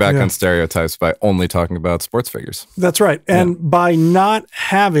pushing back on stereotypes by only talking about sports figures. That's right. And by not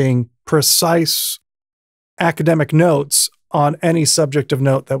having precise academic notes on any subject of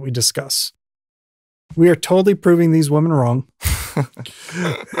note that we discuss, we are totally proving these women wrong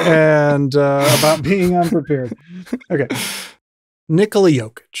and about being unprepared. Okay. Nikola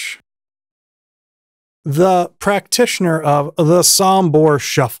Jokic, the practitioner of the Sambor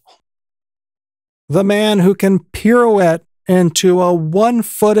Shuffle, the man who can pirouette into a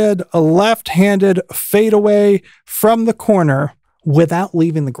one-footed, left-handed fadeaway from the corner without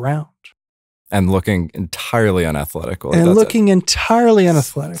leaving the ground. And looking entirely unathletic.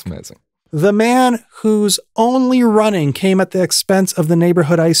 It's amazing. The man whose only running came at the expense of the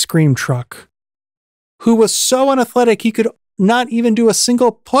neighborhood ice cream truck, who was so unathletic he could not even do a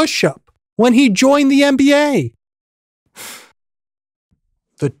single push-up when he joined the NBA.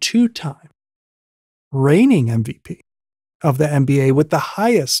 The two-time reigning MVP of the NBA with the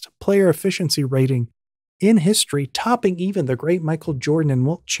highest player efficiency rating in history, topping even the great Michael Jordan and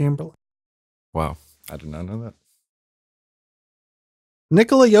Wilt Chamberlain. Wow, I did not know that.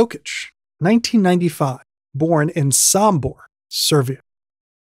 Nikola Jokic, 1995, born in Sambor, Serbia,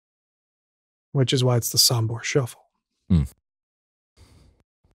 which is why it's the Sambor Shuffle.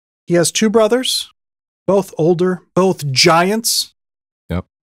 He has two brothers, both older, both giants. Yep.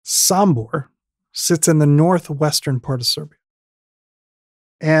 Sambor sits in the northwestern part of Serbia.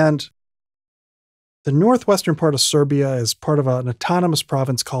 And the northwestern part of Serbia is part of an autonomous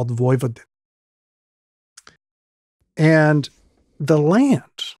province called Vojvodina. And the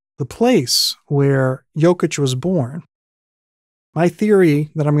land, the place where Jokic was born, my theory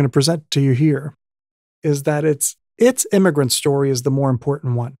that I'm going to present to you here is that its immigrant story is the more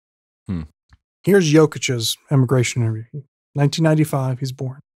important one. Here's Jokic's immigration interview. 1995, he's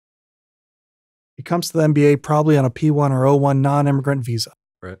born. He comes to the NBA probably on a P1 or O1 non-immigrant visa.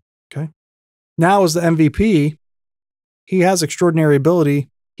 Right. Okay. Now as the MVP, he has extraordinary ability.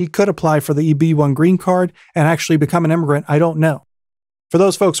 He could apply for the EB1 green card and actually become an immigrant. I don't know. For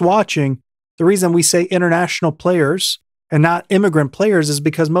those folks watching, the reason we say international players and not immigrant players is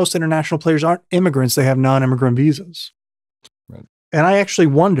because most international players aren't immigrants. They have non-immigrant visas. Right. And I actually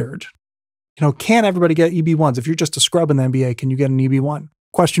wondered, can everybody get EB1s? If you're just a scrub in the NBA, can you get an EB1?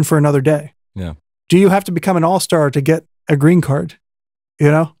 Question for another day. Yeah. Do you have to become an all-star to get a green card?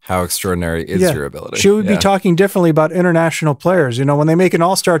 How extraordinary is your ability? Should we be talking differently about international players? When they make an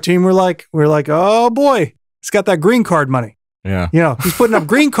all-star team, we're like, oh boy, he's got that green card money. Yeah. He's putting up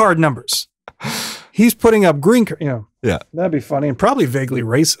green card numbers. He's putting up green card, Yeah. That'd be funny and probably vaguely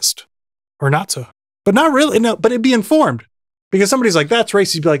racist or not so, but not really. No, but it'd be informed because somebody's like, that's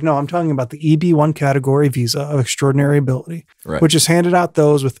racist. You'd be like, no, I'm talking about the EB1 category visa of extraordinary ability, right, which is handed out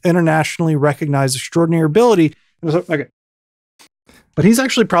those with internationally recognized extraordinary ability. Okay. But he's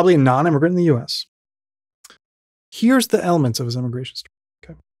actually probably a non-immigrant in the U.S. Here's the elements of his immigration story.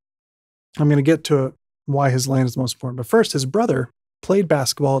 Okay. I'm going to get to why his land is most important. But first, his brother played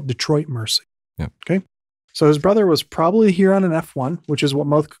basketball at Detroit Mercy. Yep. Okay. So his brother was probably here on an F1, which is what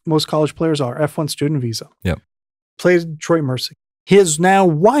most college players are, F1 student visa. Yep. Played at Detroit Mercy. His now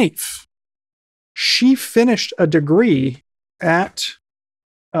wife, she finished a degree at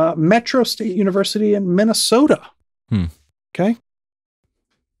Metro State University in Minnesota. Okay.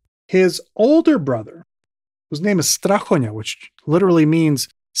 His older brother, whose name is Strahonia, which literally means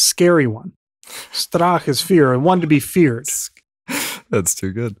scary one. Strach is fear, and one to be feared. That's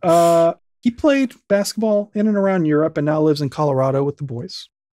too good. He played basketball in and around Europe and now lives in Colorado with the boys.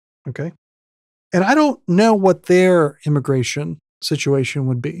 Okay. And I don't know what their immigration situation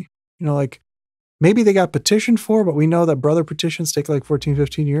would be. Maybe they got petitioned for, but we know that brother petitions take like 14,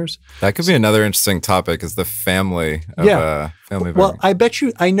 15 years. That could be another interesting topic, is the family of family. Well, I bet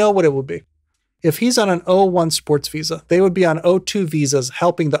you, I know what it will be. If he's on an O1 sports visa, they would be on O2 visas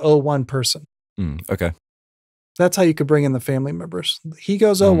helping the O1 person. Okay. That's how you could bring in the family members. He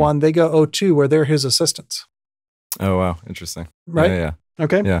goes O1, they go O2, where they're his assistants. Oh, wow. Interesting. Right? Yeah.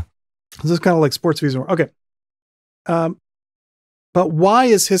 Okay. Yeah. This is kind of like sports visa. Okay. But why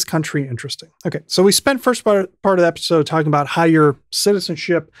is his country interesting? Okay. So we spent first part of the episode talking about how your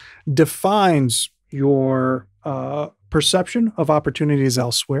citizenship defines your perception of opportunities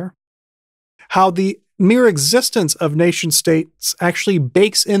elsewhere. How the mere existence of nation states actually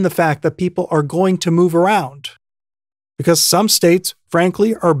bakes in the fact that people are going to move around. Because some states,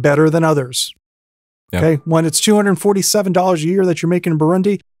 frankly, are better than others. Yep. Okay. When it's $247 a year that you're making in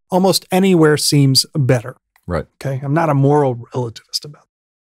Burundi, almost anywhere seems better. Right. Okay. I'm not a moral relativist about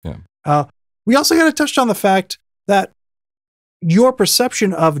it. Yeah. We also got to touch on the fact that your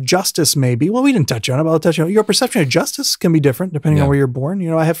perception of justice may be, well, we didn't touch on it, but I'll touch on it. Your perception of justice can be different depending on where you're born. You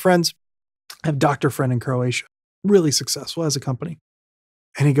know, I have friends, I have a doctor friend in Croatia, really successful as a company.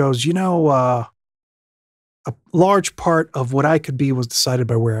 And he goes, you know, a large part of what I could be was decided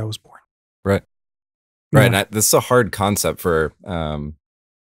by where I was born. Right. Right. And this is a hard concept for,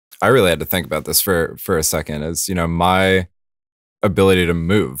 I really had to think about this for a second, is, you know, my ability to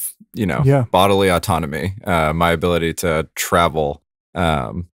move, you know, bodily autonomy, my ability to travel,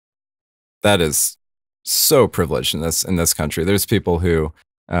 that is so privileged in this country. There's people who,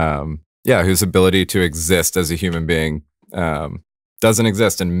 whose ability to exist as a human being, doesn't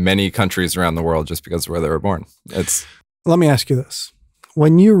exist in many countries around the world just because of where they were born. Let me ask you this.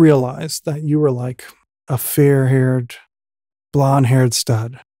 When you realized that you were like a fair-haired, blonde-haired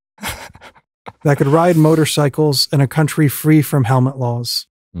stud that could ride motorcycles in a country free from helmet laws,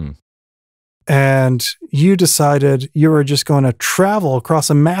 and you decided you were just going to travel across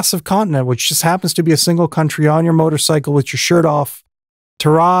a massive continent, which just happens to be a single country, on your motorcycle with your shirt off, to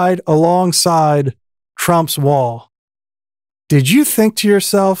ride alongside Trump's wall, did you think to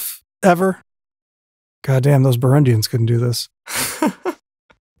yourself ever, God damn, those Burundians couldn't do this?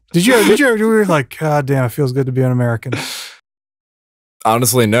 Did you ever, you were like, God damn, it feels good to be an American?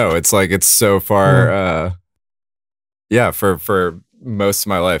 Honestly, no. It's like, it's so far, for most of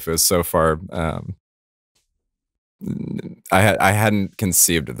my life, it was so far, I hadn't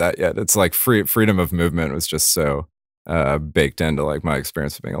conceived of that yet. It's like freedom of movement was just so baked into like my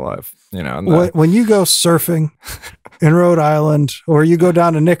experience of being alive, you know. And when you go surfing in Rhode Island, or you go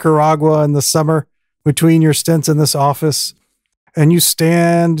down to Nicaragua in the summer between your stints in this office, and you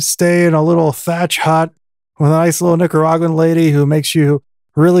stay in a little thatch hut with a nice little Nicaraguan lady who makes you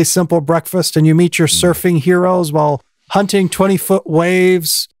really simple breakfast, and you meet your surfing heroes while hunting 20-foot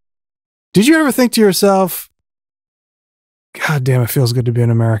waves, did you ever think to yourself, God damn, it feels good to be an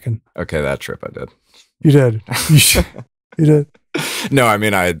American? Okay, that trip I did. You did. You did. No, I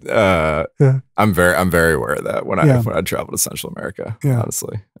mean, I'm very aware of that when I travel to Central America,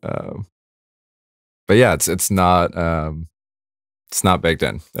 honestly. But yeah, it's not baked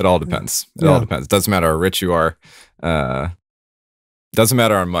in. It all depends. It all depends. It doesn't matter how rich you are. Doesn't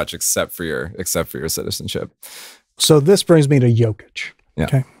matter how much except for your citizenship. So this brings me to Jokic. Yeah.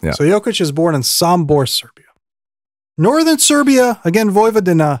 Okay. Yeah. So Jokic is born in Sambor, Serbia. Northern Serbia, again,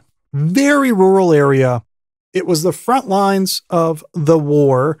 Vojvodina, very rural area. It was the front lines of the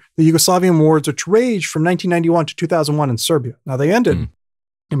war, the Yugoslavian wars, which raged from 1991 to 2001 in Serbia. Now, they ended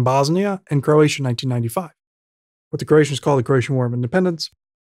in Bosnia and Croatia in 1995. What the Croatians call the Croatian War of Independence.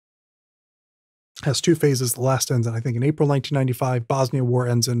 Has two phases. The last ends, I think, in April 1995. Bosnia War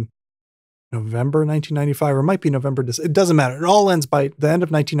ends in November 1995, or it might be November. It doesn't matter. It all ends by the end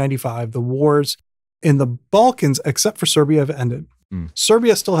of 1995. The wars in the Balkans, except for Serbia, have ended.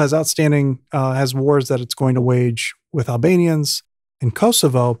 Serbia still has has wars that it's going to wage with Albanians and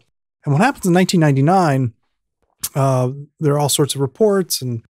Kosovo. And what happens in 1999, there are all sorts of reports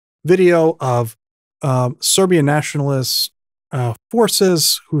and video of Serbian nationalist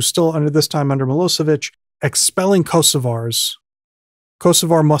forces who still under Milosevic, expelling Kosovar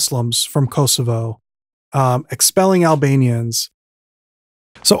Muslims from Kosovo, expelling Albanians.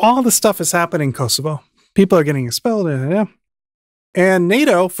 So all this stuff is happening in Kosovo. People are getting expelled. And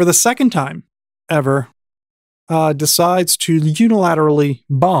NATO, for the second time ever, decides to unilaterally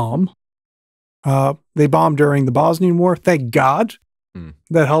bomb. They bombed during the Bosnian War. Thank God.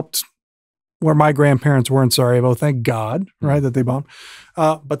 That helped where my grandparents were in Sarajevo. Thank God, right, that they bombed.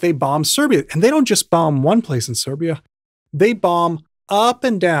 But they bombed Serbia. And they don't just bomb one place in Serbia. They bomb up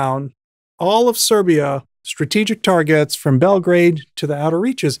and down all of Serbia, strategic targets from Belgrade to the outer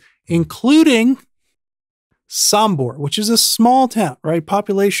reaches, including Sambor, which is a small town, right?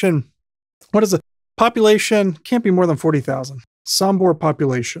 Population, what is it? Population can't be more than 40,000. Sambor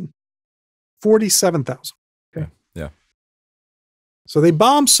population, 47,000. Okay. Yeah. So they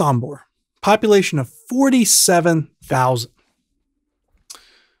bombed Sambor, population of 47,000.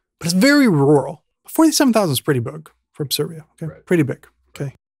 But it's very rural. 47,000 is pretty big for Serbia. Okay. Right. Pretty big.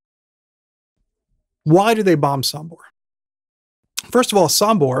 Okay. Why do they bomb Sambor? First of all,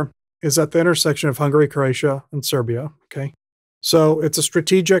 Sambor is at the intersection of Hungary, Croatia, and Serbia. Okay. So it's a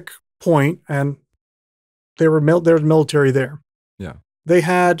strategic point, and there was military there. Yeah. They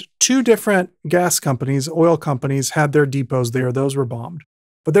had two different gas companies, oil companies, had their depots there. Those were bombed.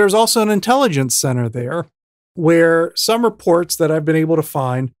 But there's also an intelligence center there where some reports that I've been able to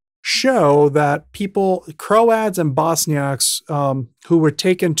find show that people, Croats and Bosniaks, who were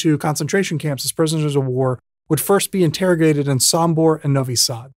taken to concentration camps as prisoners of war, would first be interrogated in Sambor and Novi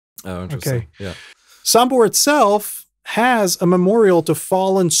Sad. Oh, interesting. Okay. Yeah. Sambor itself has a memorial to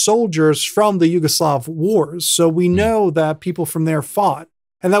fallen soldiers from the Yugoslav wars. So we know that people from there fought.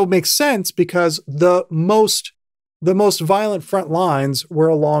 And that would make sense because the most violent front lines were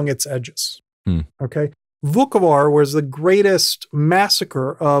along its edges. Okay. Vukovar was the greatest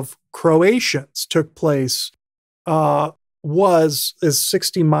massacre of Croatians took place, is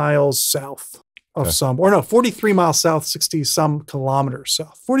 60 miles south of Sambor. Or no, 43 miles south, 60 some kilometers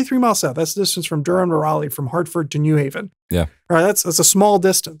south. 43 miles south. That's the distance from Durham to Raleigh, from Hartford to New Haven. Yeah. All right, that's a small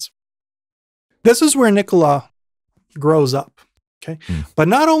distance. This is where Nikola grows up. Okay. But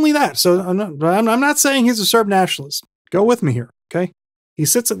not only that. So I'm not saying he's a Serb nationalist. Go with me here. Okay. He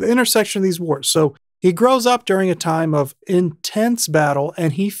sits at the intersection of these wars. So he grows up during a time of intense battle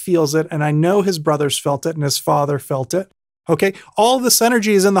and he feels it. And I know his brothers felt it and his father felt it. Okay. All this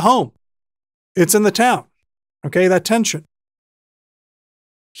energy is in the home. It's in the town. Okay. That tension.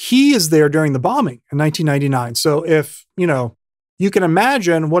 He is there during the bombing in 1999. So if, you can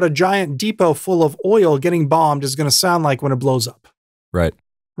imagine what a giant depot full of oil getting bombed is going to sound like when it blows up. Right.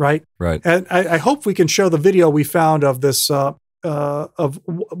 Right. Right. And I hope we can show the video we found of this, of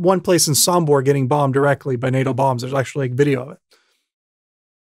one place in Sambor getting bombed directly by NATO bombs. There's actually a video of it.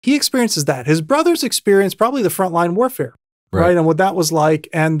 He experiences that. His brothers experienced probably the frontline warfare, right? And what that was like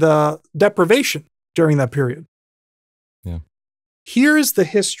and the deprivation during that period. Yeah. Here is the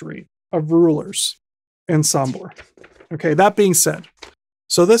history of rulers in Sambor. Okay, that being said,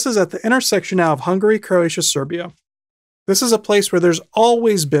 so this is at the intersection now of Hungary, Croatia, Serbia. This is a place where there's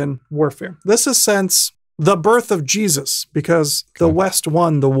always been warfare. This is since the birth of Jesus, because the West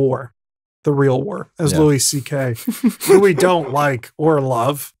won the war, the real war, as Louis C.K., who we don't like or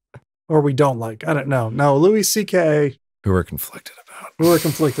love, or we don't like. I don't know. No, Louis C.K. Who we're conflicted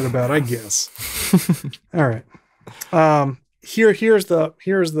about. I guess. All right. Here's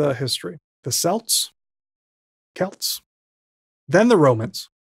the history. The Celts, then the Romans,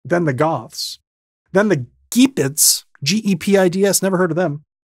 then the Goths, then the Gepids, Gepids, never heard of them.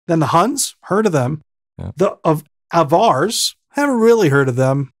 Then the Huns, heard of them. Yeah. The Avars, haven't really heard of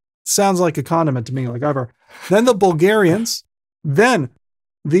them. Sounds like a condiment to me, like Avar. Then the Bulgarians, then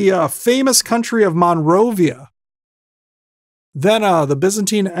the famous country of Monrovia, then the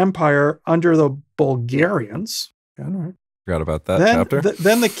Byzantine Empire under the Bulgarians. Forgot about that chapter.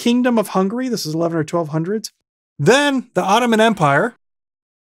 Then the Kingdom of Hungary. This is 11 or 1200s. Then the Ottoman Empire.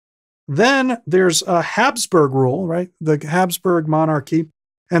 Then there's Habsburg rule, right? The Habsburg monarchy.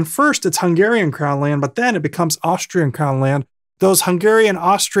 And first it's Hungarian crown land, but then it becomes Austrian crown land. Those Hungarian,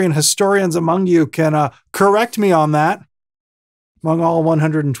 Austrian historians among you can correct me on that. Among all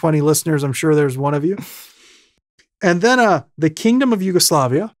 120 listeners, I'm sure there's one of you. And then the Kingdom of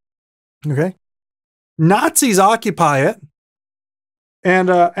Yugoslavia. Okay. Nazis occupy it.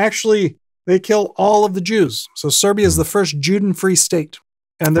 And actually, they kill all of the Jews. So Serbia is the first Judean-free state.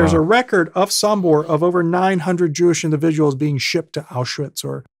 And there's a record of Sambor of over 900 Jewish individuals being shipped to Auschwitz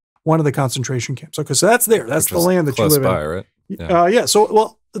or one of the concentration camps. Okay, so that's there. That's the land that you live in. Right? Yeah. So,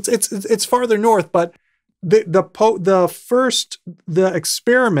 well, it's farther north, but the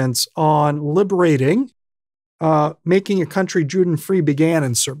experiments on liberating, making a country Judean-free began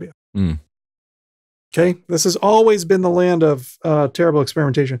in Serbia. Okay, this has always been the land of terrible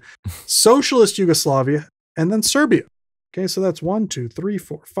experimentation. Socialist Yugoslavia, and then Serbia. Okay, so that's 1, 2, 3,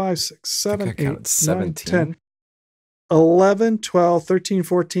 4, 5, 6, 7, 8, 9, 10, 11, 12, 13,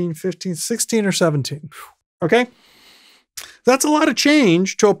 14, 15, 16, or 17. Okay? That's a lot of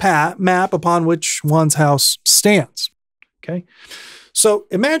change to a map upon which one's house stands. Okay? So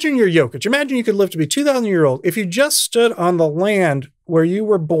imagine you're Jokic. Imagine you could live to be 2,000 years old. If you just stood on the land where you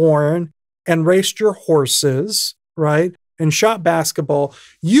were born and raced your horses, right? And shot basketball,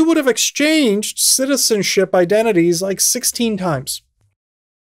 you would have exchanged citizenship identities like 16 times.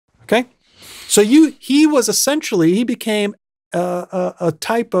 Okay? So he became a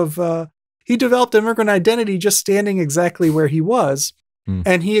type of, he developed immigrant identity just standing exactly where he was.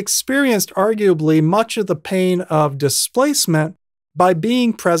 And he experienced arguably much of the pain of displacement by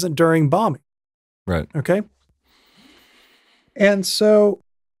being present during bombing. Right. Okay? And so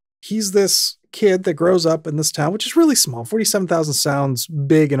he's this kid that grows up in this town, which is really small. 47,000 sounds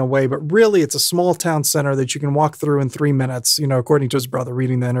big in a way, but really it's a small town center that you can walk through in 3 minutes, according to his brother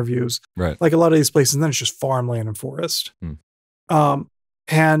reading the interviews. Right. Like a lot of these places, and then it's just farmland and forest.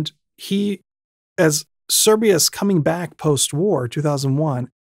 And he, as Serbia is coming back post-war, 2001,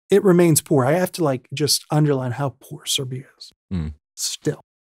 it remains poor. I have to just underline how poor Serbia is. Still.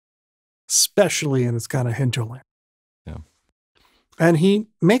 Especially in its kind of hinterland. Yeah. And he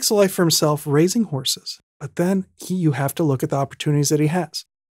makes a life for himself raising horses. But then you have to look at the opportunities that he has.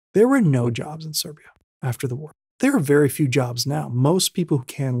 There were no jobs in Serbia after the war. there are very few jobs now. Most people who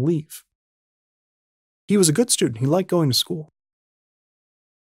can leave. He was a good student. He liked going to school.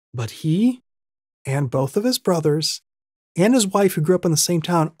 But he and both of his brothers and his wife, who grew up in the same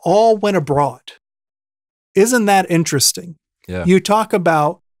town, all went abroad. Isn't that interesting? Yeah. You talk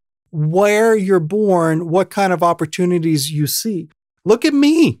about where you're born, what kind of opportunities you see. Look at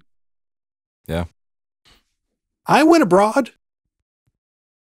me. Yeah. I went abroad.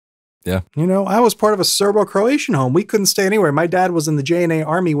 Yeah. You know, I was part of a Serbo-Croatian home. We couldn't stay anywhere. My dad was in the JNA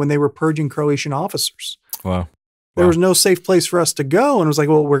Army when they were purging Croatian officers. Wow. There was no safe place for us to go. And it was like,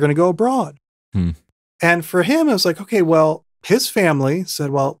 well, we're going to go abroad. And for him, it was like, okay, well, his family said,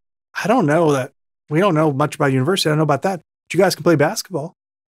 well, I don't know that. We don't know much about university. I don't know about that. But you guys can play basketball.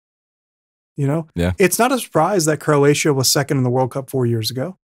 You know? Yeah. It's not a surprise that Croatia was second in the World Cup 4 years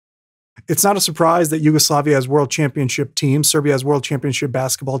ago. It's not a surprise that Yugoslavia has world championship teams. Serbia has world championship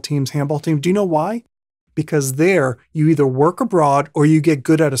basketball teams, handball teams. Do you know why? Because there, you either work abroad or you get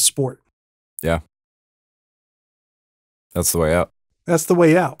good at a sport. Yeah. That's the way out. That's the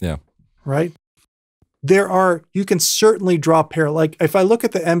way out. Yeah. Right? You can certainly draw parallel. Like if I look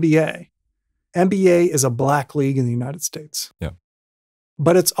at the NBA is a black league in the United States. Yeah.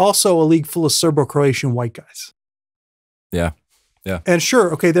 But it's also a league full of Serbo-Croatian white guys. Yeah. Yeah. And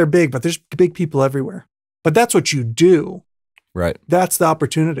sure, okay, they're big, but there's big people everywhere. But that's what you do. Right. That's the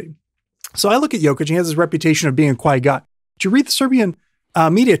opportunity. So I look at Jokic, he has this reputation of being a quiet guy. But you read the Serbian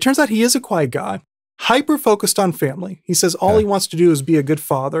media, it turns out he is a quiet guy, hyper-focused on family. He says all he wants to do is be a good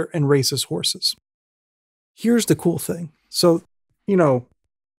father and race his horses. Here's the cool thing. So, you know,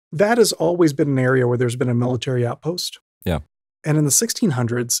 that has always been an area where there's been a military outpost. Yeah. And in the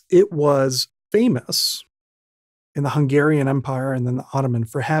 1600s, it was famous in the Hungarian Empire and then the Ottoman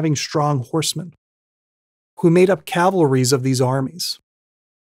for having strong horsemen who made up cavalries of these armies.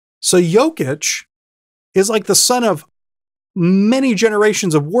 So Jokic is like the son of many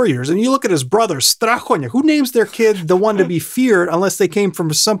generations of warriors. And you look at his brother, Strahonia, who names their kid the one to be feared unless they came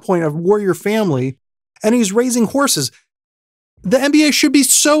from some point of warrior family, and he's raising horses. The NBA should be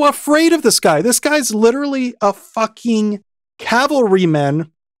so afraid of this guy. This guy's literally a fucking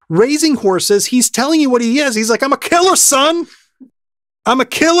cavalryman raising horses. He's telling you what he is. He's like, I'm a killer, son. I'm a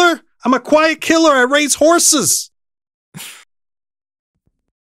killer. I'm a quiet killer. I raise horses.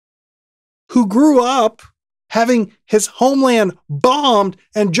 Who grew up having his homeland bombed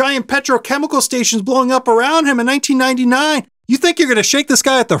and giant petrochemical stations blowing up around him in 1999. You think you're going to shake this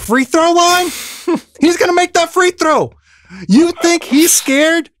guy at the free throw line? He's going to make that free throw. You think he's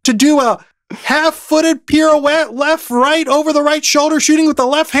scared to do a half-footed pirouette left, right, over the right shoulder, shooting with the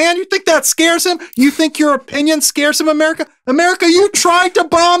left hand? You think that scares him? You think your opinion scares him, America? America, you tried to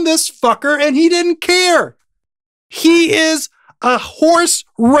bomb this fucker and he didn't care. He is a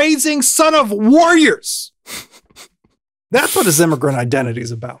horse-raising son of warriors. That's what his immigrant identity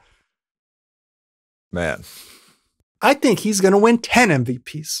is about. Man. I think he's going to win 10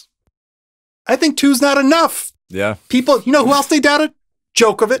 MVPs. I think 2's not enough. Yeah. People, you know who else they doubted?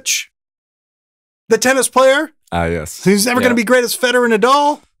 Djokovic, the tennis player. Ah, yes. He's never going to be great as Federer and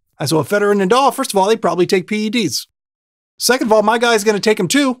Nadal. I said, well, Federer and Nadal, first of all, they probably take PEDs. Second of all, my guy's going to take him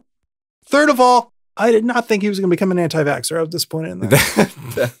too. Third of all, I did not think he was going to become an anti-vaxxer. I was disappointed in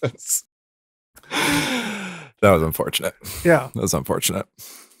that. That was unfortunate. Yeah. That was unfortunate.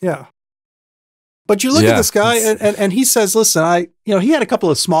 Yeah. But you look at this guy and he says, listen, he had a couple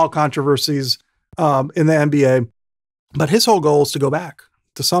of small controversies in the NBA, but his whole goal is to go back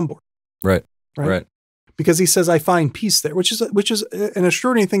to Sambor. Right. Because he says, I find peace there, which is an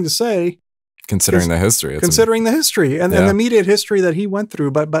extraordinary thing to say. Considering the history. Considering the history and the immediate history that he went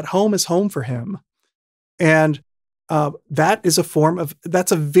through, but home is home for him. And that is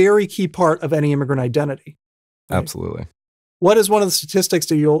that's a very key part of any immigrant identity. Right? Absolutely. What is one of the statistics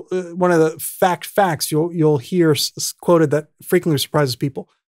that one of the facts you'll hear quoted that frequently surprises people?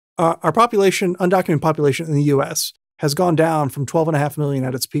 Our population, undocumented population in the U.S. has gone down from 12.5 million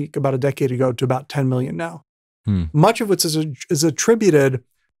at its peak about a decade ago to about 10 million now. Much of which is attributed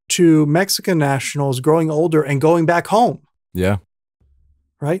to Mexican nationals growing older and going back home. Yeah.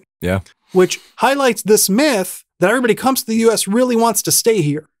 Right? Yeah. Which highlights this myth that everybody comes to the U.S. really wants to stay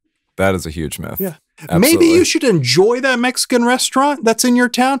here. That is a huge myth. Yeah. Absolutely. Maybe you should enjoy that Mexican restaurant that's in your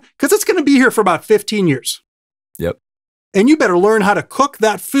town because it's going to be here for about 15 years. Yep. And you better learn how to cook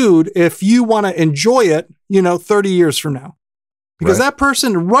that food if you want to enjoy it, 30 years from now. Because that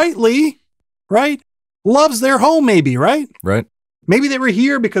person rightly, loves their home maybe, right? Right. Maybe they were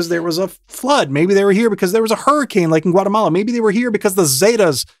here because there was a flood. Maybe they were here because there was a hurricane like in Guatemala. Maybe they were here because the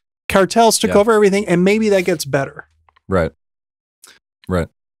Zetas cartels took over everything, and maybe that gets better. Right.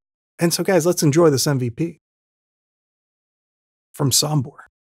 And so, guys, let's enjoy this MVP. from Sambor.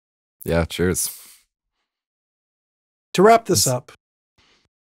 Yeah, cheers. To wrap this up,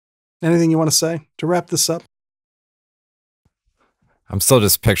 anything you want to say to wrap this up? I'm still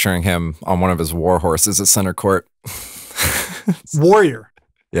just picturing him on one of his war horses at center court. Warrior.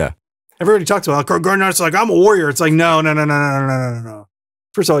 Yeah. Everybody talks about Garnett's like, I'm a warrior. It's like, no.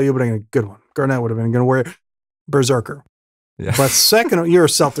 First of all, you would have been a good one. Garnett would have been a good warrior. Berserker. Yeah. But second, you're a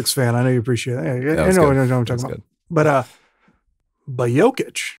Celtics fan. I know you appreciate it. I know what I'm talking about. But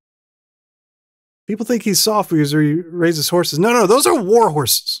Jokic, people think he's soft because he raises horses. No, those are war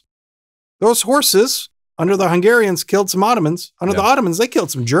horses. Those horses, under the Hungarians, killed some Ottomans. Under the Ottomans, they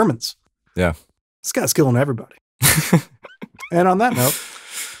killed some Germans. Yeah. This guy's killing everybody. And on that note,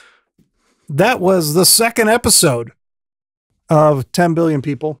 that was the second episode of 10 Billion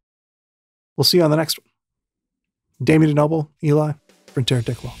People. We'll see you on the next one. Damien DeNoble, Eli, Frontier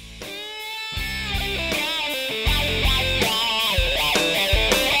Dickwell.